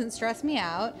 It doesn't stress me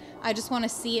out. I just want to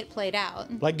see it played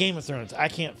out. Like Game of Thrones. I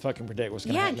can't fucking predict what's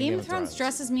going to happen. Yeah, Game of Thrones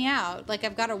stresses me out. Like,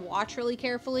 I've got to watch really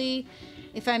carefully.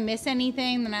 If I miss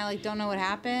anything, then I, like, don't know what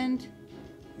happened.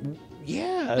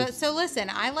 Yeah. But so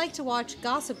listen, I like to watch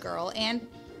Gossip Girl and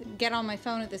get on my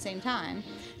phone at the same time.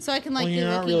 So I can, like, be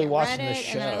looking really at watching Reddit. the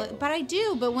show. But I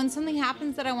do. But when something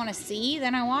happens that I want to see,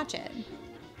 then I watch it.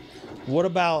 What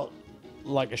about,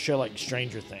 like, a show like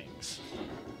Stranger Things?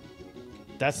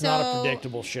 That's not a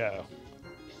predictable show.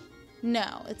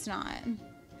 No, it's not.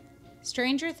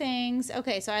 Stranger Things.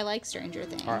 Okay, so I like Stranger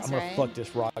Things. All right, I'm going to fuck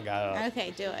this rock guy up.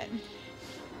 Okay, do it.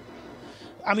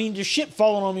 I mean, there's shit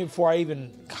falling on me before I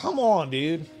even... Come on,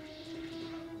 dude.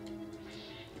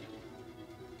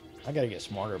 I got to get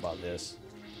smarter about this.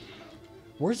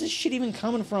 Where's this shit even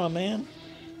coming from, man?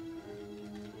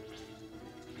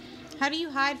 How do you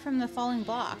hide from the falling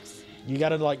blocks? You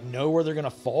gotta, like, know where they're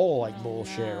gonna fall, like, Oh,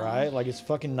 bullshit, no. right? Like, it's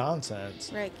fucking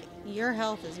nonsense. Rick, your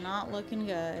health is not looking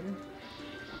good.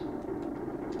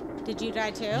 Did you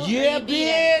die too? Yeah, you beat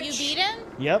bitch! him? You beat him?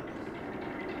 Yep.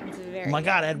 It's Oh very my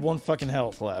god, I had 1 fucking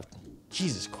health left.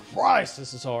 Jesus Christ,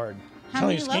 this is hard. How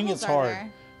many levels are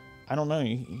there? I don't know.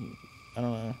 I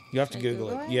don't know. You have to Should I Google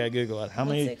Google it. it? Yeah, Google it.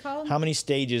 What's it called? How many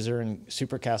stages are in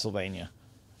Super Castlevania?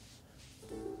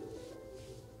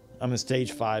 I'm in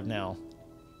stage 5 now.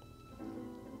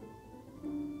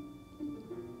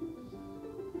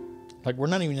 Like, we're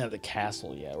not even at the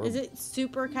castle yet. Is it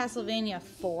Super Castlevania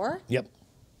 4? Yep.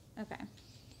 Okay.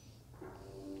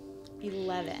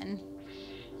 11.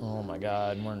 Oh my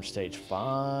god, we're in stage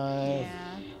 5.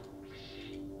 Yeah.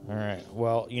 All right.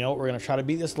 Well, you know what? We're gonna try to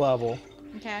beat this level,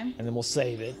 Okay. and then we'll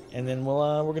save it, and then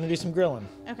we're gonna do some grilling.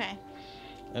 Okay.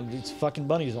 And these fucking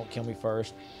bunnies don't kill me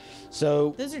first.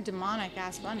 So Those are demonic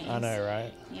ass bunnies. I know,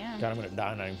 right? Yeah. God, I'm gonna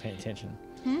die not even paying attention.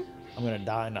 Hmm? I'm gonna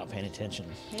die not paying attention.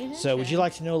 Pay attention. So, would you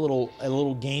like to know a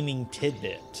little gaming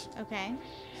tidbit? Okay.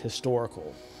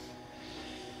 Historical.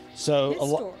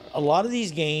 So a lot of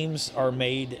these games are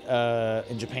made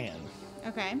in Japan,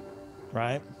 Okay.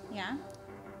 right? Yeah.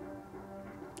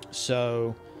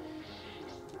 So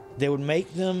they would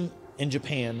make them in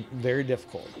Japan very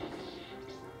difficult.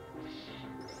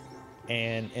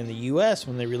 And in the U.S.,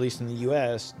 when they released in the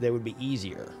U.S., they would be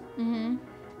easier. Mm-hmm.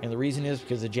 And the reason is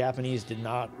because the Japanese did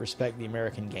not respect the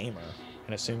American gamer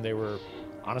and assumed they were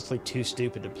honestly too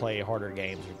stupid to play harder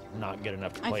games or not good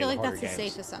enough to play I feel the like harder that's games.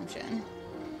 a safe assumption.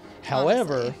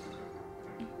 However, honestly.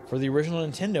 for the original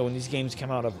Nintendo, when these games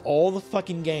come out, of all the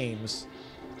fucking games,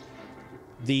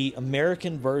 the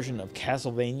American version of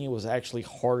Castlevania was actually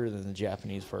harder than the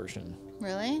Japanese version.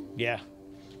 Really? Yeah.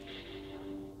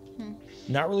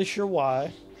 Not really sure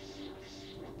why.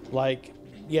 Like,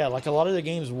 yeah, like a lot of the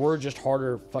games were just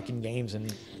harder fucking games,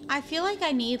 and I feel like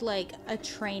I need like a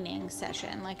training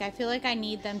session. Like I feel like I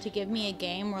need them to give me a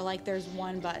game where like there's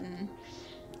one button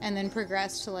and then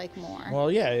progress to like more.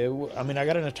 well, yeah. I mean, I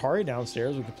got an Atari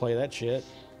downstairs. We could play that shit.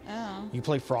 Oh. You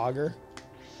play Frogger.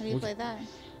 How do you play that?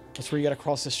 That's where you got to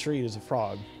cross the street as a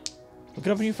frog. Look it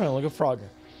up on your phone. Look at Frogger.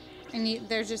 And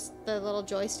there's just the little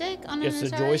joystick on it. It's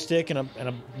a joystick and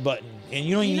a button, and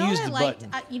you don't even use the button.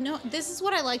 This is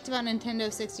what I liked about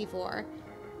Nintendo 64.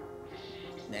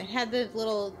 It had the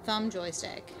little thumb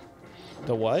joystick.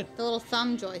 The what? The little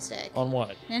thumb joystick. On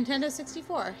what? Nintendo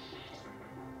 64.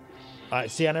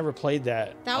 See, I never played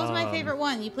that. That was my favorite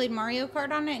one. You played Mario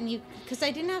Kart on it, and because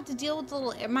I didn't have to deal with the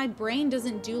little. My brain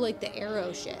doesn't do like the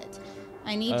arrow shit.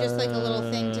 I need just like a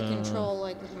little thing to control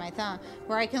like with my thumb,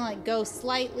 where I can like go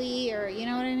slightly, or you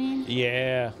know what I mean?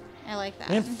 Yeah. I like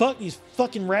that. Man, fuck these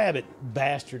fucking rabbit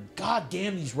bastard. God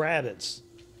damn these rabbits.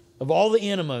 Of all the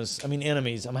enemies,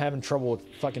 I'm having trouble with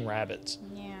fucking rabbits.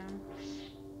 Yeah.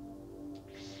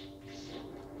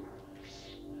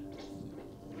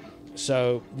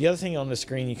 So the other thing on the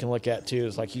screen you can look at too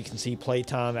is like you can see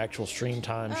playtime, actual stream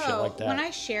time, shit like that. When I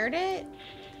shared it,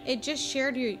 it just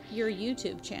shared your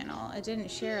YouTube channel. It didn't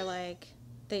share like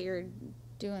that you're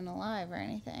doing a live or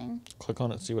anything. Click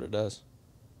on it and see what it does.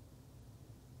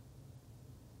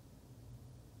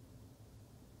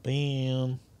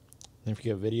 Bam. Then if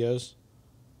you get videos.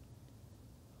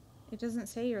 It doesn't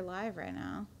say you're live right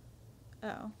now.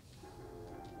 Oh.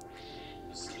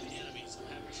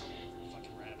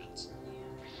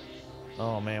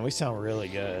 Oh man, we sound really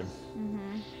good.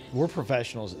 Mm-hmm. We're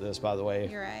professionals at this, by the way.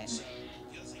 You're right.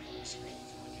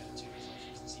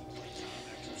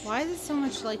 Why is it so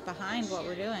much like behind what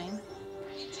we're doing?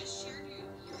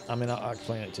 I mean, I'll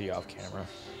explain it to you off camera.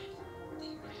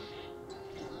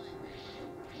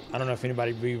 I don't know if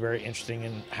anybody would be very interesting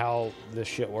in how this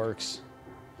shit works.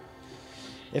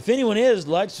 If anyone is,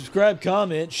 like, subscribe,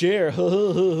 comment, share.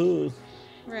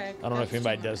 Rick, I don't know if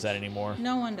anybody does that anymore.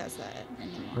 No one does that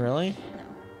anymore. Really? No.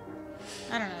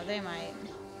 I don't know. They might.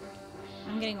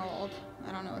 I'm getting old.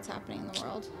 I don't know what's happening in the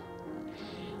world.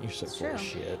 You're so It's full true. of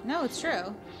shit. No, it's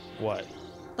true. What?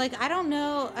 Like, I don't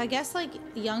know. I guess, like,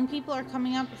 young people are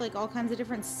coming up with, like, all kinds of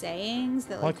different sayings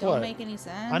that, like don't what? make any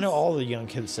sense. I know all the young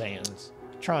kids' sayings.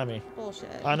 Try me. Bullshit.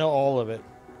 I know all of it.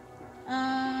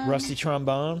 Rusty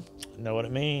trombone. Know what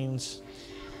it means.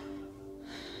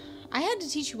 I had to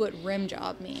teach you what rim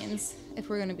job means, if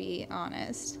we're going to be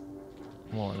honest.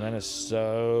 Well, that is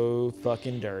so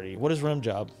fucking dirty. What is rim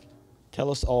job?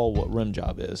 Tell us all what rim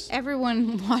job is.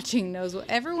 Everyone watching knows what,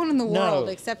 everyone in the world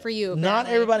except for you. Apparently. Not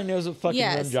everybody knows what fucking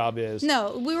rim job is.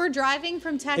 No, we were driving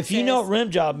from Texas. If you know what rim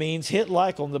job means, hit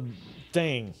like on the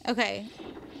thing. Okay.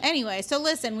 Anyway, so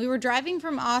listen, we were driving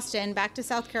from Austin back to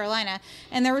South Carolina,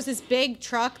 and there was this big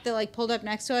truck that like pulled up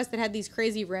next to us that had these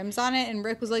crazy rims on it, and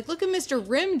Rick was like, "Look at Mr.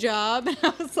 Rim Job." And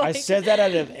I was like, I said that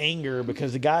out of anger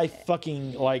because the guy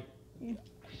fucking like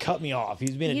cut me off.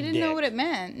 He's been a dick. You didn't know what it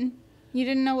meant. You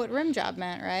didn't know what rim job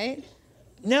meant, right?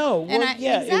 No, well,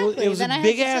 exactly. it was Then a I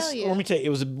big had to ass. tell you. Let me tell you, it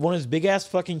was one of those big ass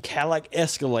fucking Cadillac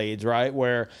Escalades, right?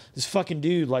 Where this fucking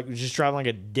dude like was just driving like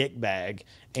a dick bag,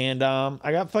 and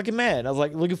I got fucking mad. I was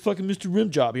like, "Look at fucking Mr.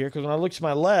 Rim Job here," because when I looked to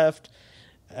my left,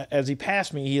 as he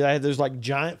passed me, he had those like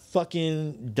giant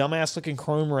fucking dumbass looking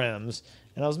chrome rims,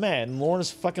 and I was mad. And Lauren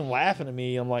is fucking laughing at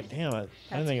me. I'm like, "Damn it!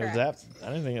 I didn't think it was that. I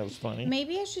didn't think that was funny."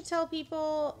 Maybe I should tell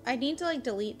people I need to like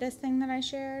delete this thing that I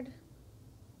shared.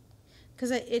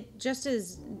 Because it just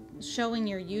is showing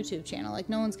your YouTube channel. Like,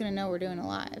 no one's going to know we're doing a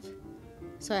live.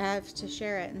 So I have to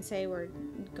share it and say we're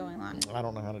going live. I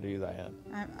don't know how to do that yet.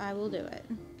 I will do it.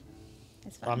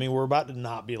 It's fine. I mean, we're about to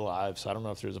not be live, so I don't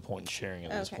know if there's a point in sharing at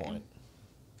this point.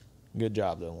 Good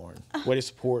job, though, Lauren. Way to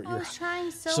support I was trying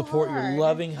so support hard. your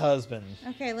loving husband.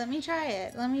 Okay, let me try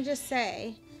it. Let me just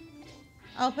say.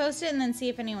 I'll post it and then see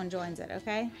if anyone joins it,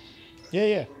 okay?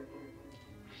 Yeah.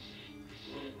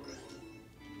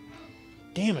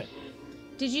 Damn it.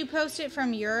 Did you post it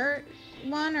from your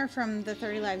one or from the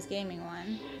 30 Lives Gaming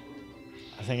one?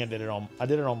 I think I did it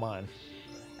on mine.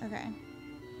 Okay.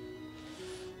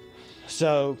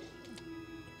 So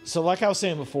like I was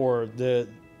saying before,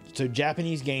 so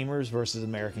Japanese gamers versus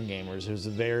American gamers, there's a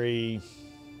very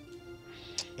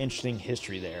interesting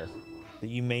history there that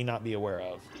you may not be aware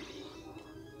of.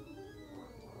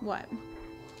 What?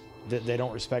 That they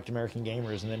don't respect American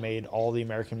gamers, and they made all the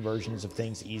American versions of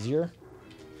things easier.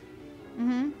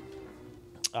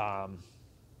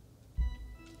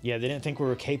 Yeah, they didn't think we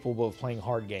were capable of playing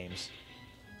hard games.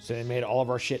 So they made all of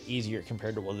our shit easier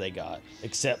compared to what they got.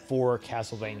 Except for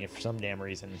Castlevania for some damn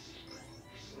reason.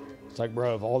 It's like,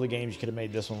 bro, of all the games, you could have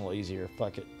made this one a little easier.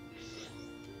 Fuck it.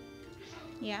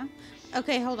 Yeah?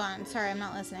 Okay, hold on. Sorry, I'm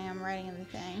not listening. I'm writing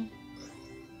everything.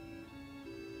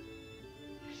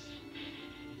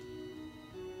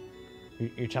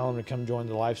 You're telling him to come join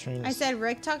the live stream? I said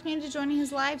Rick talked me into joining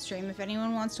his live stream. If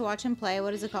anyone wants to watch him play,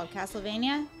 what is it called?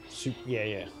 Castlevania?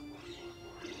 Yeah.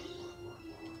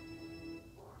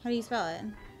 How do you spell it?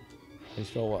 How do you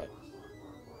spell what?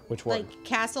 Which word? Like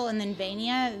Castle and then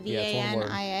Vania?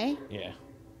 V-A-N-I-A? Yeah.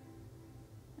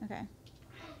 Okay.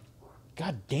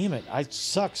 God damn it. I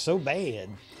suck so bad.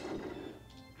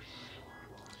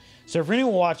 So for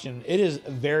anyone watching, it is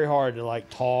very hard to like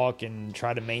talk and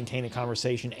try to maintain a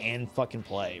conversation and fucking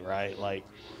play, right? Like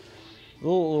a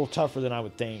little tougher than I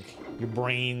would think. Your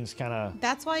brain's kind of...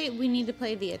 That's why we need to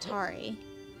play the Atari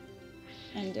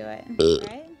and do it,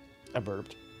 right? I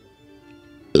burped.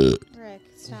 Rick,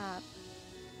 stop.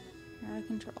 You're out of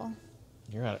control.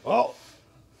 You're out of... Oh!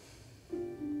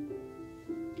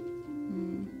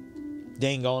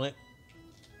 Dang on it.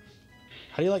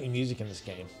 How do you like the music in this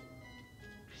game?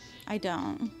 I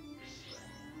don't.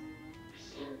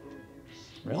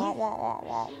 Really?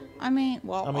 I mean,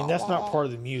 that's not part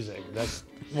of the music. That's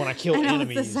when I kill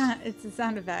enemies. It's the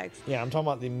sound effects. Yeah, I'm talking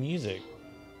about the music.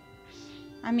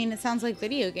 I mean, it sounds like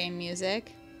video game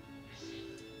music.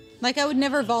 Like, I would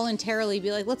never voluntarily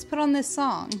be like, let's put on this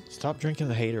song. Stop drinking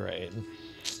the haterade.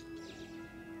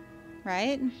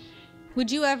 Right? Would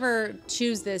you ever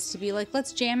choose this to be like,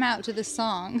 let's jam out to this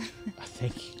song? I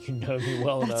think you know me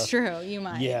well enough. That's true. You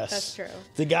might. Yes. That's true.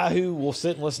 The guy who will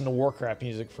sit and listen to Warcraft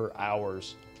music for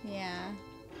hours. Yeah.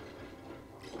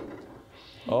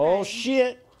 Oh, Okay.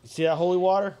 shit. You see that holy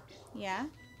water? Yeah.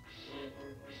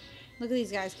 Look at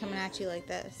these guys coming at you like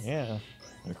this. Yeah.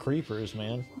 They're creepers,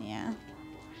 man. Yeah.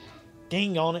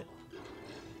 Dang on it.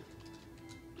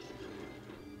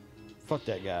 Fuck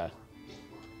that guy.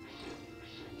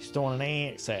 He's throwing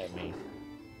an axe at me.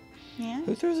 Yeah.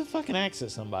 Who throws a fucking axe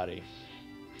at somebody?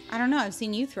 I don't know. I've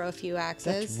seen you throw a few axes.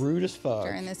 That's rude as fuck.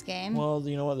 During this game. Well,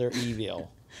 you know what? They're evil.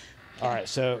 All right,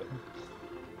 so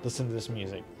listen to this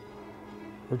music.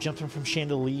 We're jumping from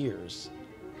chandeliers.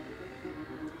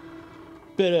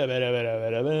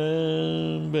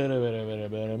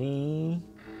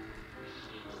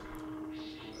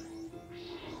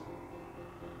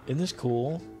 Isn't this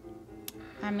cool?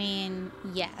 I mean,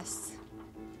 yes.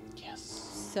 Yes.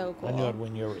 So cool. I knew I'd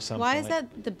win you over at some Why point. is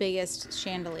that the biggest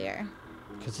chandelier?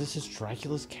 Because this is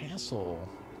Dracula's castle.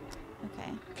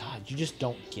 Okay. God, you just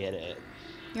don't get it.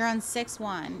 You're on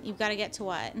 6-1. You've got to get to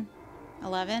what?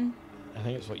 11? I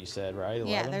think it's what you said, right? 11?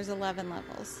 Yeah, there's 11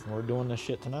 levels. We're doing this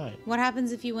shit tonight. What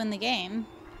happens if you win the game?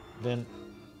 Then...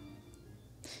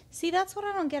 See, that's what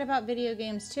I don't get about video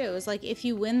games, too. Is like, if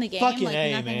you win the game, Fucking like,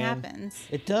 A, nothing man. happens.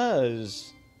 It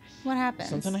does. What happens?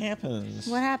 Something happens.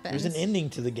 What happens? There's an ending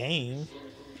to the game.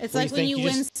 It's like when you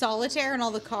win solitaire and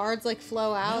all the cards like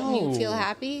flow out and you feel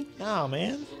happy. No,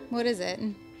 man. What is it?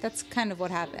 That's kind of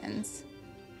what happens.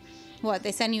 What,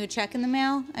 they send you a check in the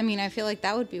mail? I mean, I feel like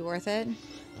that would be worth it.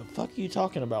 The fuck are you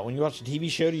talking about? When you watch a TV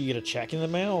show, do you get a check in the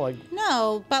mail? Like,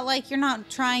 no, but like you're not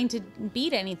trying to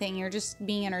beat anything. You're just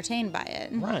being entertained by it.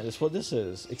 Right, that's what this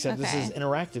is. Except this is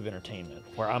interactive entertainment,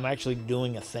 where I'm actually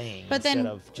doing a thing instead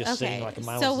of just sitting like a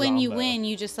mindless So when zombo. you win,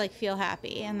 you just like feel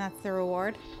happy, and that's the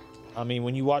reward? I mean,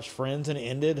 when you watch Friends and it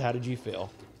ended, how did you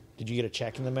feel? Did you get a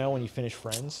check in the mail when you finished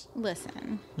Friends?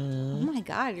 Listen. Oh my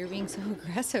God, you're being so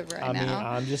aggressive now. I mean,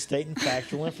 I'm just stating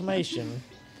factual information.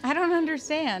 I don't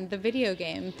understand the video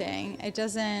game thing. It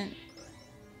doesn't...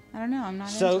 I don't know. I'm not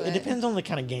So into it depends on the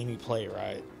kind of game you play,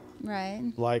 right?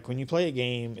 Right. Like when you play a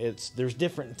game, there's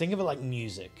different... Think of it like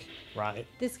music, right?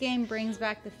 This game brings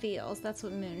back the feels. That's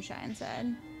what Moonshine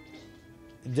said.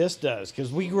 This does,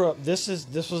 because we grew up... This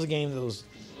was a game that was...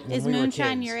 Is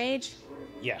Moonshine your age?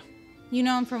 Yeah. You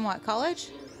know him from what, college?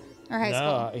 Or high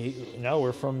school? No,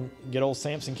 we're from good old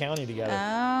Sampson County together.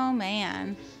 Oh,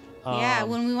 man. Yeah,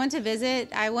 when we went to visit,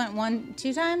 I went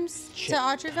 2 times to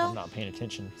Autryville. I'm not paying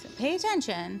attention. So pay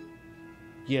attention.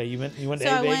 Yeah, you went to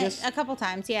A I Vegas? went a couple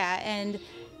times, yeah. And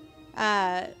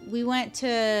we went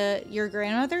to your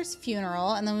grandmother's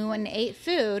funeral, and then we went and ate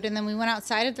food, and then we went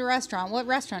outside of the restaurant. What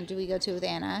restaurant did we go to with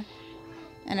Anna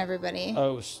and everybody?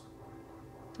 Oh, it was...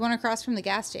 The one across from the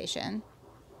gas station.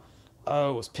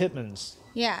 Oh, it was Pittman's.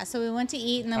 Yeah, so we went to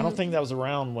eat, and then I don't think that was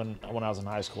around when I was in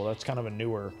high school. That's kind of a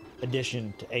newer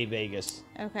addition to A Vegas.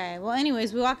 Okay, well,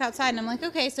 anyways, we walk outside, and I'm like,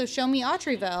 okay, so show me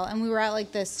Autryville. And we were at,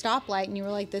 like, this stoplight, and you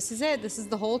were like, this is it. This is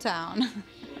the whole town.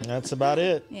 That's about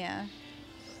it. Yeah.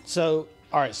 So,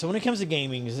 all right, so when it comes to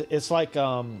gaming, it's like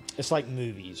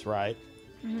movies, right?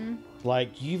 Mm-hmm.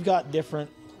 Like, you've got different...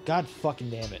 God fucking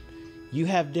damn it. You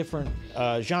have different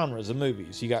genres of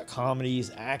movies. You got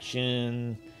comedies,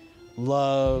 action,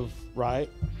 love, right?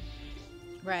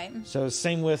 Right. So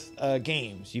same with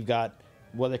games. You've got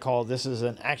what they call, this is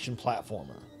an action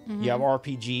platformer. Mm-hmm. You have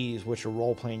RPGs, which are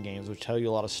role-playing games, which tell you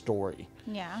a lot of story.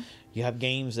 Yeah. You have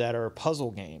games that are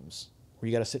puzzle games, where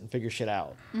you got to sit and figure shit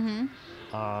out.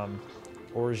 Mm-hmm.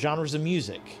 Or genres of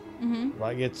music. Mm-hmm.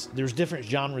 Like there's different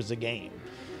genres of game.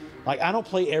 Like, I don't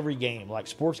play every game. Like,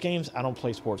 sports games, I don't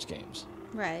play sports games.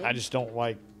 Right. I just don't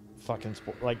like fucking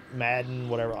like Madden,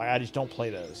 whatever. I just don't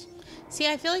play those. See,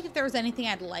 I feel like if there was anything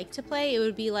I'd like to play, it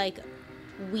would be like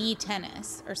Wii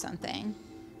tennis or something,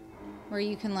 where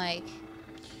you can like.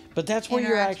 But that's where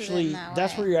you're actually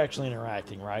where you're actually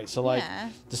interacting, right? So like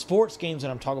the sports games that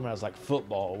I'm talking about is like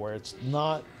football, where it's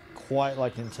not quite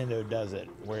like Nintendo does it,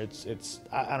 where it's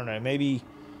I don't know, maybe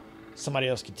somebody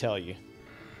else could tell you.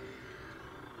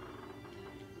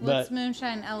 What's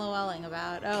Moonshine LOLing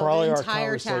about? Oh, probably the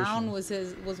entire town was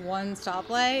one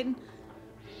stoplight.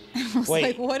 I was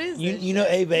like, what is this? You know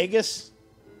A Vegas?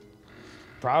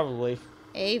 Probably.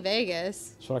 A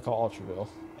Vegas. That's what I call Autryville.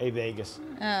 A Vegas.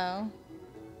 Oh.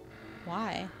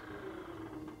 Why?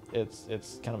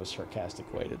 It's kind of a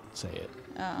sarcastic way to say it.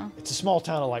 Oh. It's a small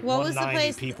town of like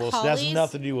 190 people, so that has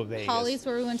nothing to do with Vegas. Holly's,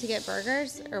 where we went to get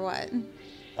burgers, or what?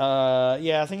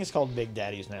 Yeah, I think it's called Big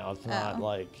Daddy's now. It's not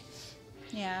like...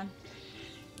 Yeah.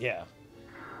 Yeah.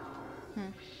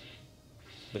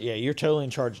 But yeah, you're totally in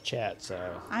charge of chat,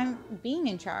 so... I'm being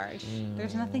in charge.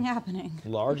 There's nothing happening.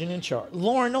 Large and in charge.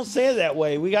 Lauren, don't say it that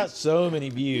way. We got so many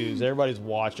views. Everybody's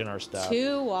watching our stuff.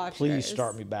 2 watchers. Please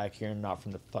start me back here and not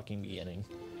from the fucking beginning.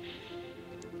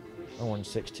 Orange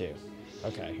 6-2.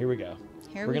 Okay, here we go.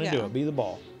 We're going to do it. Be the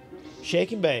ball.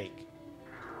 Shake and bake.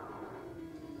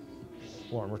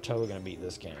 Lauren, we're totally going to beat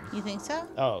this game. You think so?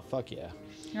 Oh, fuck yeah.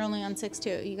 You're only on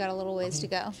 6-2. You got a little ways to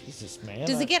go. Jesus, man.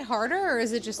 Does it get harder, or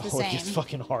is it just the same? It gets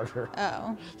fucking harder.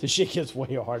 Oh. The shit gets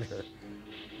way harder.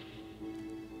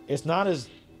 It's not as...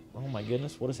 Oh my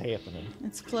goodness, what is happening?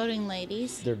 It's floating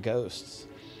ladies. They're ghosts.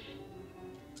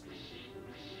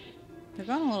 They're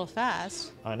going a little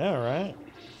fast. I know, right?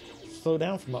 Slow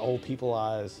down for my old people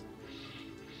eyes.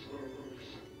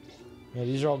 Yeah,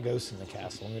 these are all ghosts in the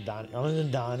castle. I'm in the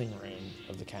dining room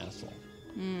of the castle.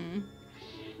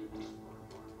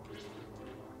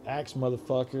 Axe,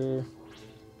 motherfucker.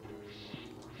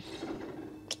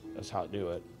 That's how I do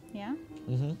it. Yeah?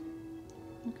 Mm-hmm.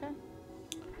 Okay.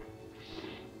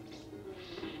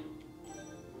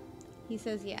 He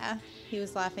says yeah. He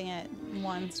was laughing at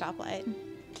one stoplight.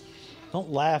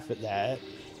 Don't laugh at that.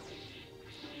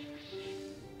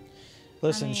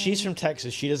 Listen, she's from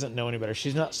Texas. She doesn't know any better.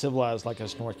 She's not civilized like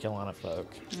us North Carolina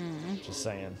folk. Just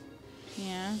saying.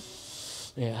 Yeah.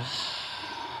 Yeah.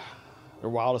 They're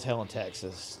wild as hell in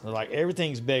Texas. They're like,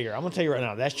 everything's bigger. I'm going to tell you right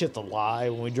now, that shit's a lie.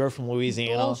 When we drove from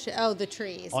Louisiana. Bullshit. Oh, the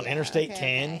trees. On Interstate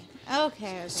 10.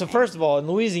 Okay. So first of all, in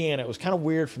Louisiana, it was kind of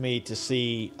weird for me to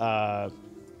see a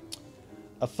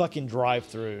fucking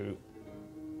drive-through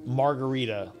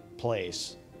margarita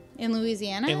place. In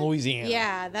Louisiana? In Louisiana.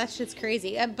 Yeah, that shit's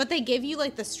crazy. But they give you,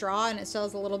 like, the straw, and it still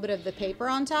has a little bit of the paper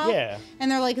on top. Yeah. And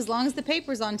they're like, as long as the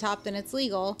paper's on top, then it's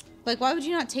legal. Like, why would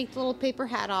you not take the little paper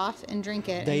hat off and drink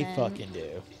it? They fucking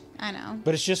do. I know.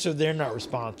 But it's just so they're not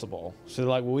responsible. So they're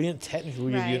like, well, we didn't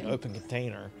technically give you an open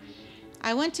container.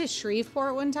 I went to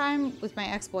Shreveport one time with my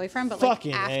ex-boyfriend, but,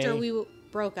 Fucking like, after A. we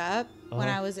broke up, when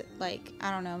I was, like, I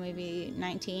don't know, maybe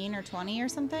 19 or 20 or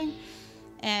something.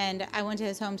 And I went to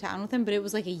his hometown with him, but it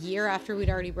was like a year after we'd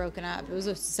already broken up. It was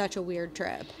such a weird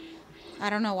trip.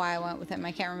 I don't know why I went with him.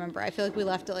 I can't remember. I feel like we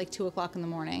left at like 2 o'clock in the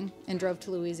morning and drove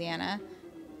to Louisiana.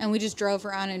 And we just drove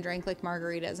around and drank like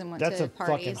margaritas and went to parties. That's a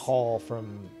fucking haul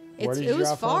from, where did you It was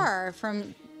drive far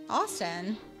from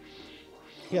Austin.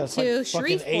 Yeah, it's like fucking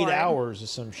Shreveport. 8 hours or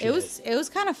some shit. It was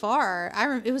kind of far.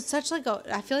 It was such like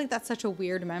I feel like that's such a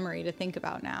weird memory to think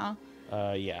about now.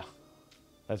 Yeah.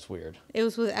 That's weird. It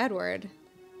was with Edward.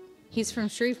 He's from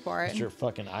Shreveport. It's your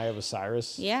fucking Eye of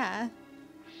Osiris? Yeah.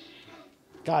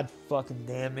 God fucking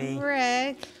damn me.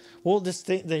 Rick. Well, here's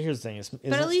the thing.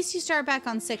 But at least you start back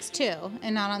on 6-2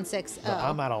 and not on 6-0.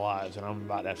 I'm out of lives and I'm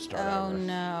about to have to start over. Oh,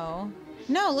 no.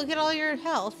 No, look at all your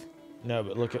health. No,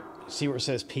 but see where it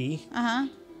says P? Uh-huh.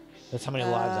 That's how many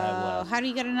lives I have left. How do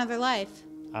you get another life?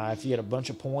 If you get a bunch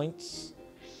of points.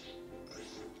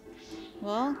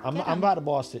 Well, I'm about to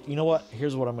boss it. You know what?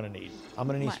 Here's what I'm going to need. I'm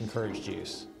going to need some courage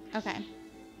juice. Okay.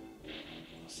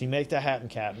 So you make that happen,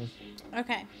 Captain.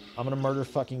 Okay. I'm going to murder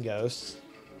fucking ghosts.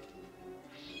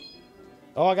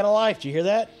 Oh, I got a life. Did you hear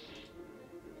that?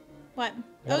 What?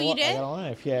 Oh, you did? I got a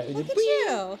life, yeah. Look at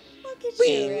you. Look at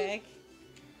you, Rick.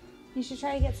 You should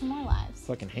try to get some more lives.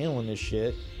 Fucking handling this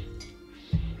shit.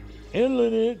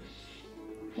 Handling it.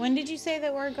 When did you say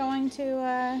that we're going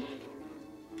to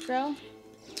go?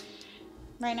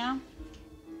 Right now?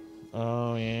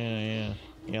 Oh, yeah.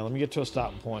 Yeah, let me get to a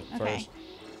stopping point first.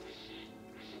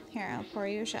 Here, I'll pour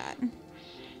you a shot.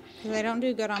 Because I don't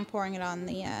do good on pouring it on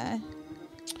the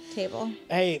table.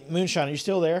 Hey, Moonshine, are you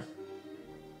still there?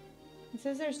 It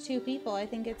says there's 2 people. I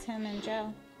think it's him and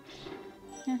Joe.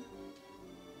 Yeah.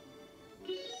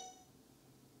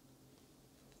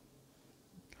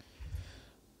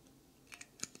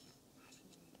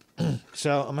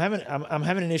 So I'm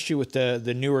having an issue with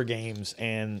the newer games,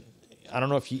 and I don't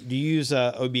know if do you use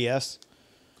OBS?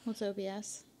 What's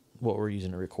OBS? What we're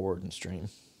using to record and stream.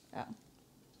 Oh.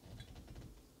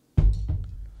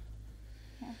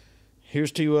 Yeah.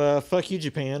 Here's to fuck you,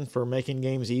 Japan, for making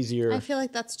games easier. I feel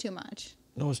like that's too much.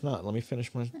 No, it's not. Let me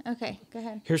finish my. Okay, go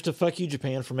ahead. Here's to fuck you,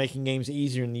 Japan, for making games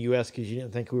easier in the U.S. because you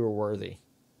didn't think we were worthy.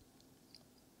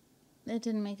 It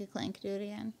didn't make a clink. Do it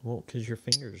again. Well, because your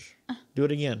fingers. Do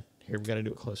it again. Here, we got to do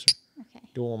it closer. Okay.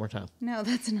 Do it one more time. No,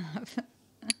 that's enough.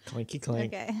 Clanky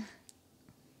clank. Okay.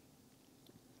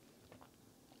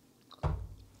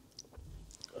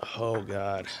 Oh,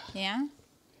 God. Yeah?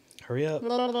 Hurry up.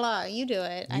 Blah, blah, blah. You do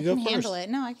it. I can handle it.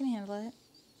 No, I can handle it.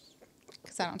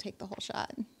 Because I don't take the whole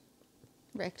shot.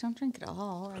 Rick, don't drink it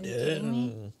all. Are you kidding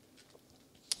me?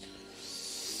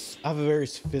 I have a very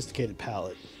sophisticated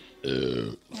palate.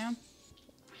 Yeah?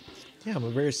 Yeah, I'm a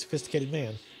very sophisticated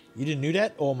man. You didn't know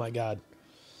that? Oh, my God.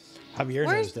 Javier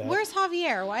knows that. Where's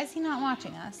Javier? Why is he not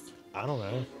watching us? I don't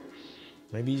know.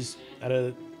 Maybe he's at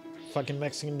a fucking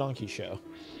Mexican donkey show.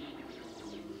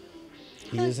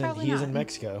 He is in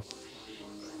Mexico.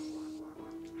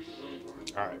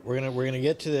 All right, we're gonna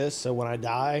get to this. So when I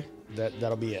die,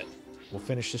 that'll be it. We'll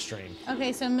finish the stream.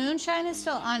 Okay, so Moonshine is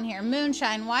still on here.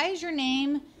 Moonshine, why is your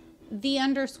name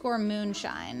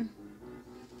 _Moonshine?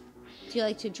 Do you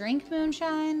like to drink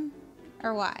moonshine,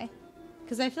 or why?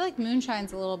 Because I feel like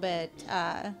moonshine's a little bit, it's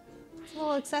a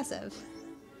little excessive,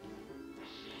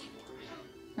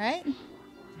 right?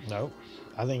 No,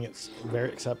 I think it's very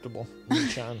acceptable.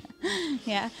 Moonshine.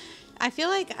 Yeah, I feel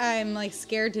like I'm like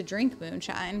scared to drink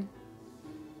moonshine.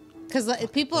 Because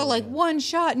people are like, 1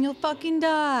 shot and you'll fucking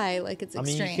die. Like, it's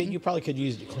extreme. I mean, you probably could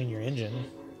use it to clean your engine.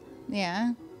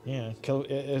 Yeah. Yeah,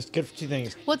 it's good for 2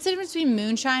 things. What's the difference between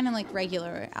moonshine and, like,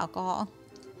 regular alcohol?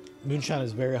 Moonshine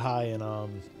is very high in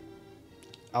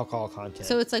alcohol content.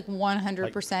 So it's, like,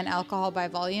 100% alcohol by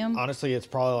volume? Honestly, it's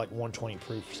probably, like, 120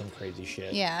 proof or some crazy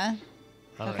shit. Yeah.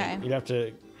 I don't know. You'd have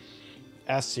to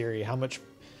ask Siri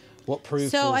what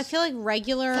proof So is... I feel like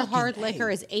regular hard liquor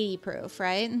is 80 proof,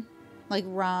 right? Like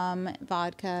rum,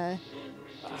 vodka.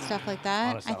 stuff like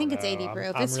that. Honestly, I think don't it's know. 80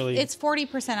 proof. I'm really- It's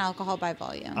 40% alcohol by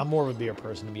volume. I'm more of a beer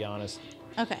person, to be honest.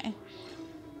 Okay.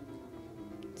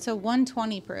 So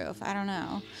 120 proof. I don't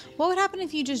know. What would happen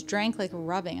if you just drank like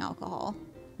rubbing alcohol?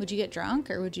 Would you get drunk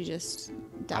or would you just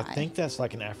die? I think that's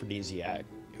like an aphrodisiac.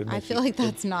 I feel like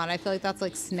that's not. I feel like that's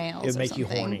like snails. It would or make something.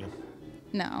 you horny.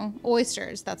 No,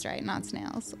 oysters. That's right, not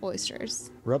snails.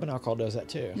 Oysters. Rubbing alcohol does that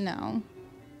too. No,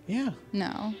 Yeah.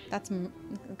 no,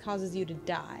 it causes you to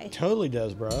die. Totally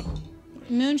does, bro.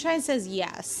 Moonshine says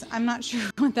yes. I'm not sure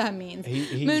what that means.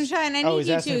 Moonshine, I need he's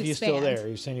you asking to if you're expand. still there.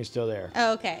 He's saying you're still there.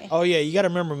 Oh, okay. Oh yeah, you got to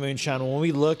remember, Moonshine. When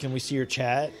we look and we see your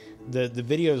chat, the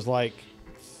video is like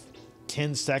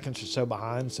 10 seconds or so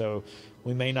behind, so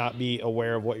we may not be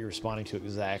aware of what you're responding to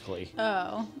exactly.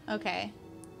 Oh, okay.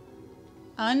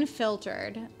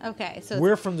 Unfiltered. Okay, so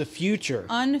We're from the future.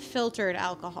 unfiltered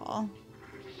alcohol.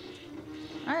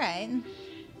 All right.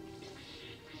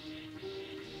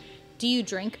 Do you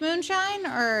drink moonshine,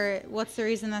 or what's the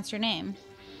reason that's your name?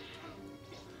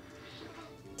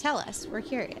 Tell us. We're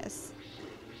curious.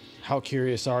 How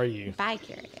curious are you?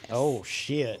 Bi-curious. Oh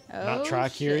shit! Not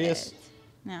tri-curious. shit.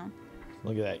 No.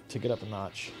 Look at that. Took it up a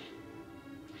notch.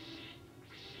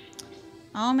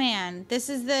 Oh man, this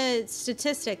is the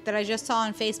statistic that I just saw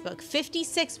on Facebook.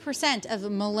 56% of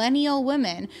millennial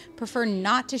women prefer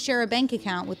not to share a bank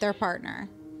account with their partner.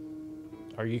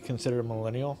 Are you considered a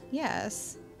millennial?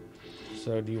 Yes.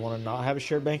 So do you want to not have a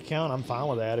shared bank account? I'm fine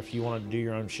with that if you want to do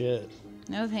your own shit.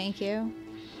 No, thank you.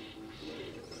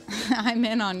 I'm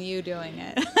in on you doing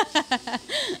it.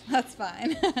 That's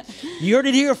fine. You heard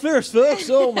it here first, folks.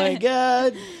 Oh my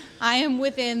god. I am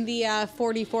within the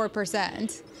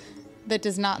 44% that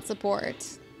does not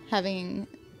support having.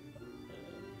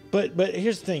 But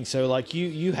here's the thing. So like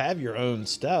you have your own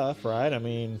stuff, right? I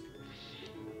mean,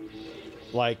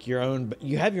 like you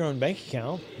have your own bank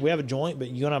account. We have a joint, but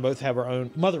you and I both have our own.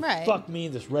 Motherfuck Right. me,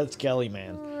 this Red Skelly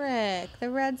man. Rick, the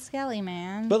red skelly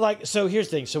man. But like, so here's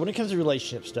the thing. So when it comes to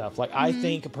relationship stuff, like I Mm-hmm.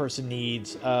 think a person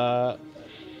needs,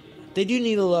 they do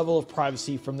need a level of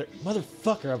privacy from their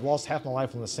motherfucker. I've lost half my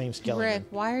life on the same Skelly Rick,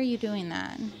 why are you doing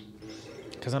that?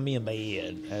 because I'm being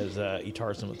bad, as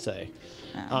Etarson would say.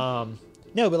 Oh.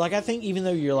 No, but like I think even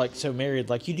though you're like so married,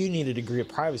 like you do need a degree of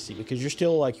privacy because you're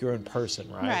still like your own person,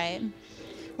 right? Right.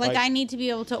 Like I need to be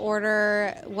able to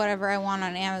order whatever I want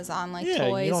on Amazon, like Yeah, you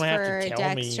toys don't have for to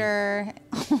tell me Dexter.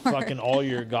 Fucking all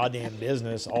your goddamn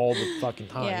business all the fucking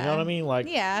time. Yeah. You know what I mean? Like,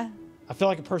 Yeah. I feel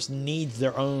like a person needs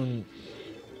their own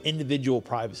individual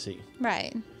privacy.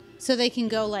 Right. So they can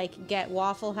go like get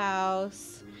Waffle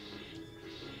House.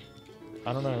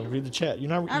 I don't know. Read the chat.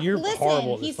 You're Listen,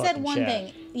 horrible at he this said fucking one chat.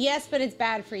 thing. Yes, but it's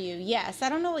bad for you. Yes. I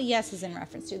don't know what yes is in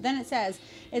reference to. Then it says,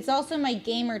 it's also my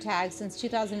gamer tag since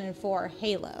 2004,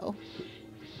 Halo.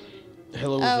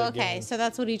 Halo was Oh, a okay. game. So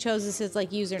that's what he chose as his like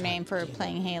username for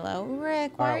playing Halo.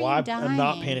 Rick, why All are right, you dying? I'm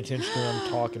not paying attention to him. I'm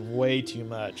talking way too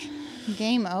much.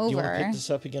 Game Do you want to over. pick this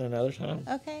up again another time?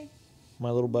 Okay.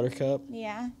 My little buttercup?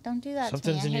 Yeah. Don't do that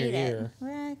Something's to me. I in your hate ear. it.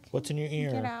 Rick, What's in your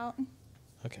ear? get out.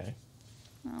 Okay.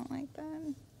 I don't like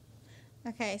that.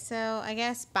 Okay, so I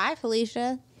guess bye,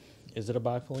 Felicia. Is it a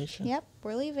bye, Felicia? Yep,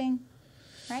 we're leaving.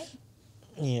 Right?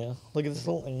 Yeah. Look at this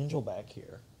little angel back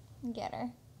here. Get her.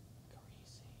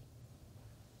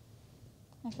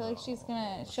 I feel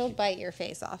like she'll bite your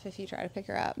face off if you try to pick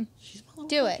her up. She's my little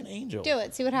Do it. fucking angel. Do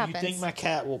it. See what happens. You think my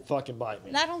cat will fucking bite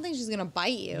me? I don't think she's gonna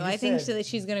bite you. You I think said- that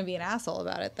she's gonna be an asshole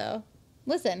about it, though.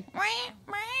 Listen.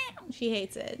 She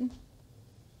hates it.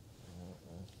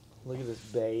 Look at this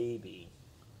baby.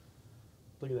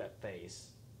 Look at that face.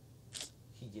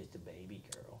 She's just a baby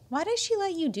girl. Why does she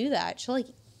let you do that? She'll like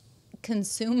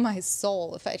consume my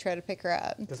soul if I try to pick her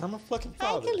up. Because I'm a fucking Hi,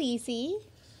 father. Khaleesi.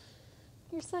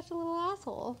 You're such a little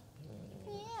asshole.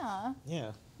 Yeah.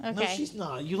 Yeah. Okay. No, she's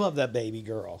not. You love that baby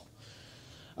girl.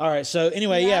 All right. So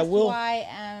anyway, That's we'll. why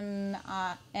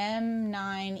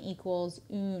M9 equals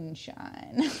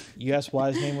moonshine. You asked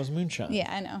why his name was Moonshine.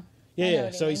 Yeah, I know. Yeah. I know Yeah.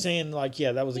 what he So he's means. saying like,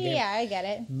 yeah, that was a game. Yeah, I get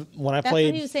it. When I That's played.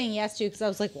 what he was saying yes to, because I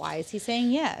was like, why is he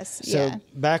saying yes? So yeah.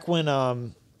 back when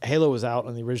Halo was out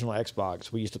on the original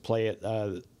Xbox, we used to play it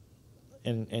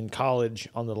in college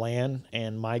on the LAN,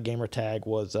 and my gamer tag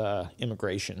was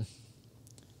immigration.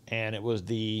 And it was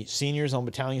the seniors on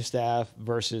battalion staff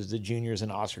versus the juniors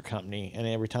in Oscar Company. And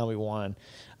every time we won,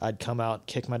 I'd come out,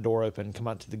 kick my door open, come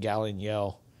out to the galley and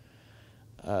yell,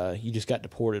 you just got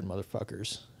deported,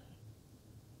 motherfuckers.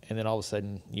 And then all of a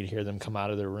sudden, you'd hear them come out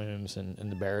of their rooms and in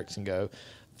the barracks and go,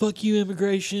 fuck you,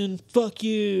 immigration, fuck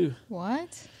you.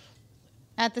 What?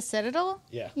 At the Citadel?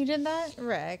 Yeah. You did that?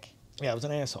 Rick. Yeah, I was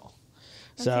an asshole.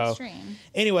 So extreme.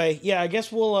 Anyway, yeah, I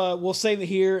guess we'll save it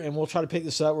here and we'll try to pick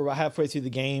this up. We're about halfway through the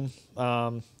game.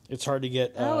 It's hard to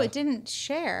get. It didn't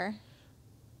share.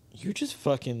 You're just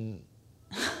fucking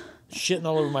shitting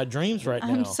all over my dreams right now.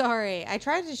 I'm sorry. I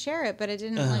tried to share it, but it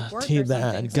didn't work. Too or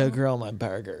something, bad. Go grill my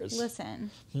burgers.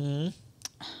 Listen.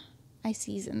 I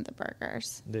seasoned the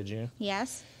burgers. Did you?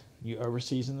 Yes. You over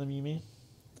seasoned them, you mean?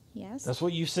 Yes. That's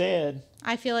what you said.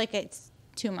 I feel like it's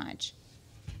too much.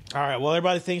 All right. Well,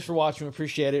 everybody, thanks for watching. We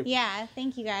appreciate it. Yeah.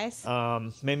 Thank you, guys.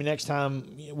 Maybe next time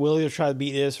we'll either try to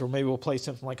beat this or maybe we'll play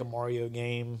something like a Mario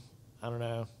game. I don't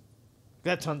know. We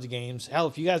got tons of games. Hell,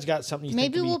 if you guys got something you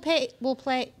maybe think we'll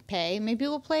play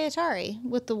Atari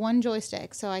with the one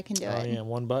joystick so I can do it. Oh yeah,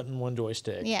 one button, one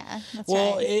joystick. Yeah, that's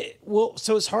right.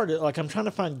 So it's hard to, like, I'm trying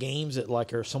to find games that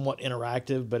like are somewhat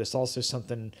interactive, but it's also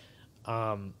something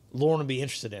Lauren would be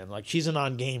interested in. Like, she's a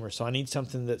non-gamer, so I need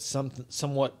something that's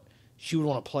somewhat she would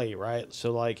want to play, right?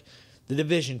 So like the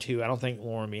Division 2, I don't think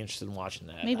Lauren would be interested in watching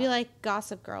that. Maybe like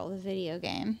Gossip Girl, the video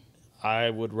game.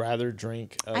 I would rather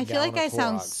drink I feel like I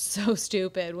sound so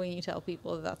stupid when you tell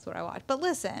people that that's what I watch. But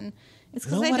listen, it's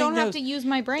because I don't have to use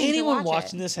my brain to watch it. Anyone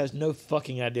watching this has no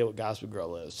fucking idea what Gossip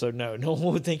Girl is. So no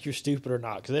one would think you're stupid or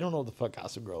not because they don't know what the fuck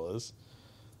Gossip Girl is.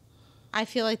 I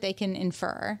feel like they can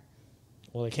infer.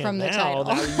 Well, they can't from the now. title.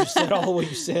 Now you said all what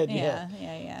you said.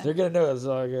 Yeah. They're gonna know it's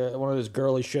like one of those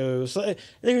girly shows. So,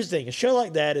 here's the thing: a show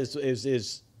like that is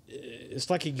it's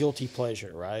like a guilty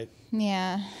pleasure, right?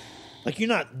 Yeah. Like, you're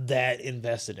not that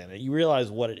invested in it. You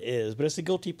realize what it is, but it's a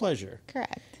guilty pleasure.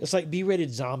 Correct. It's like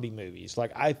B-rated zombie movies.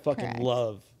 Like, I fucking Correct.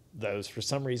 love those. For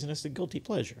some reason, it's a guilty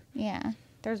pleasure. Yeah.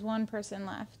 There's one person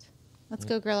left. Let's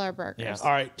go grill our burgers. Yeah. All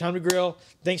right. Time to grill.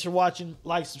 Thanks for watching.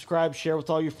 Like, subscribe, share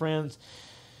with all your friends.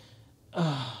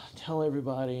 Tell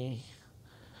everybody.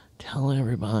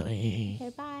 Okay,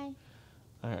 bye.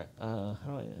 All right. How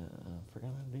do I forgot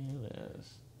how to do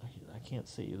this. I can't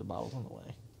see. The bottle's on the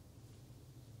way.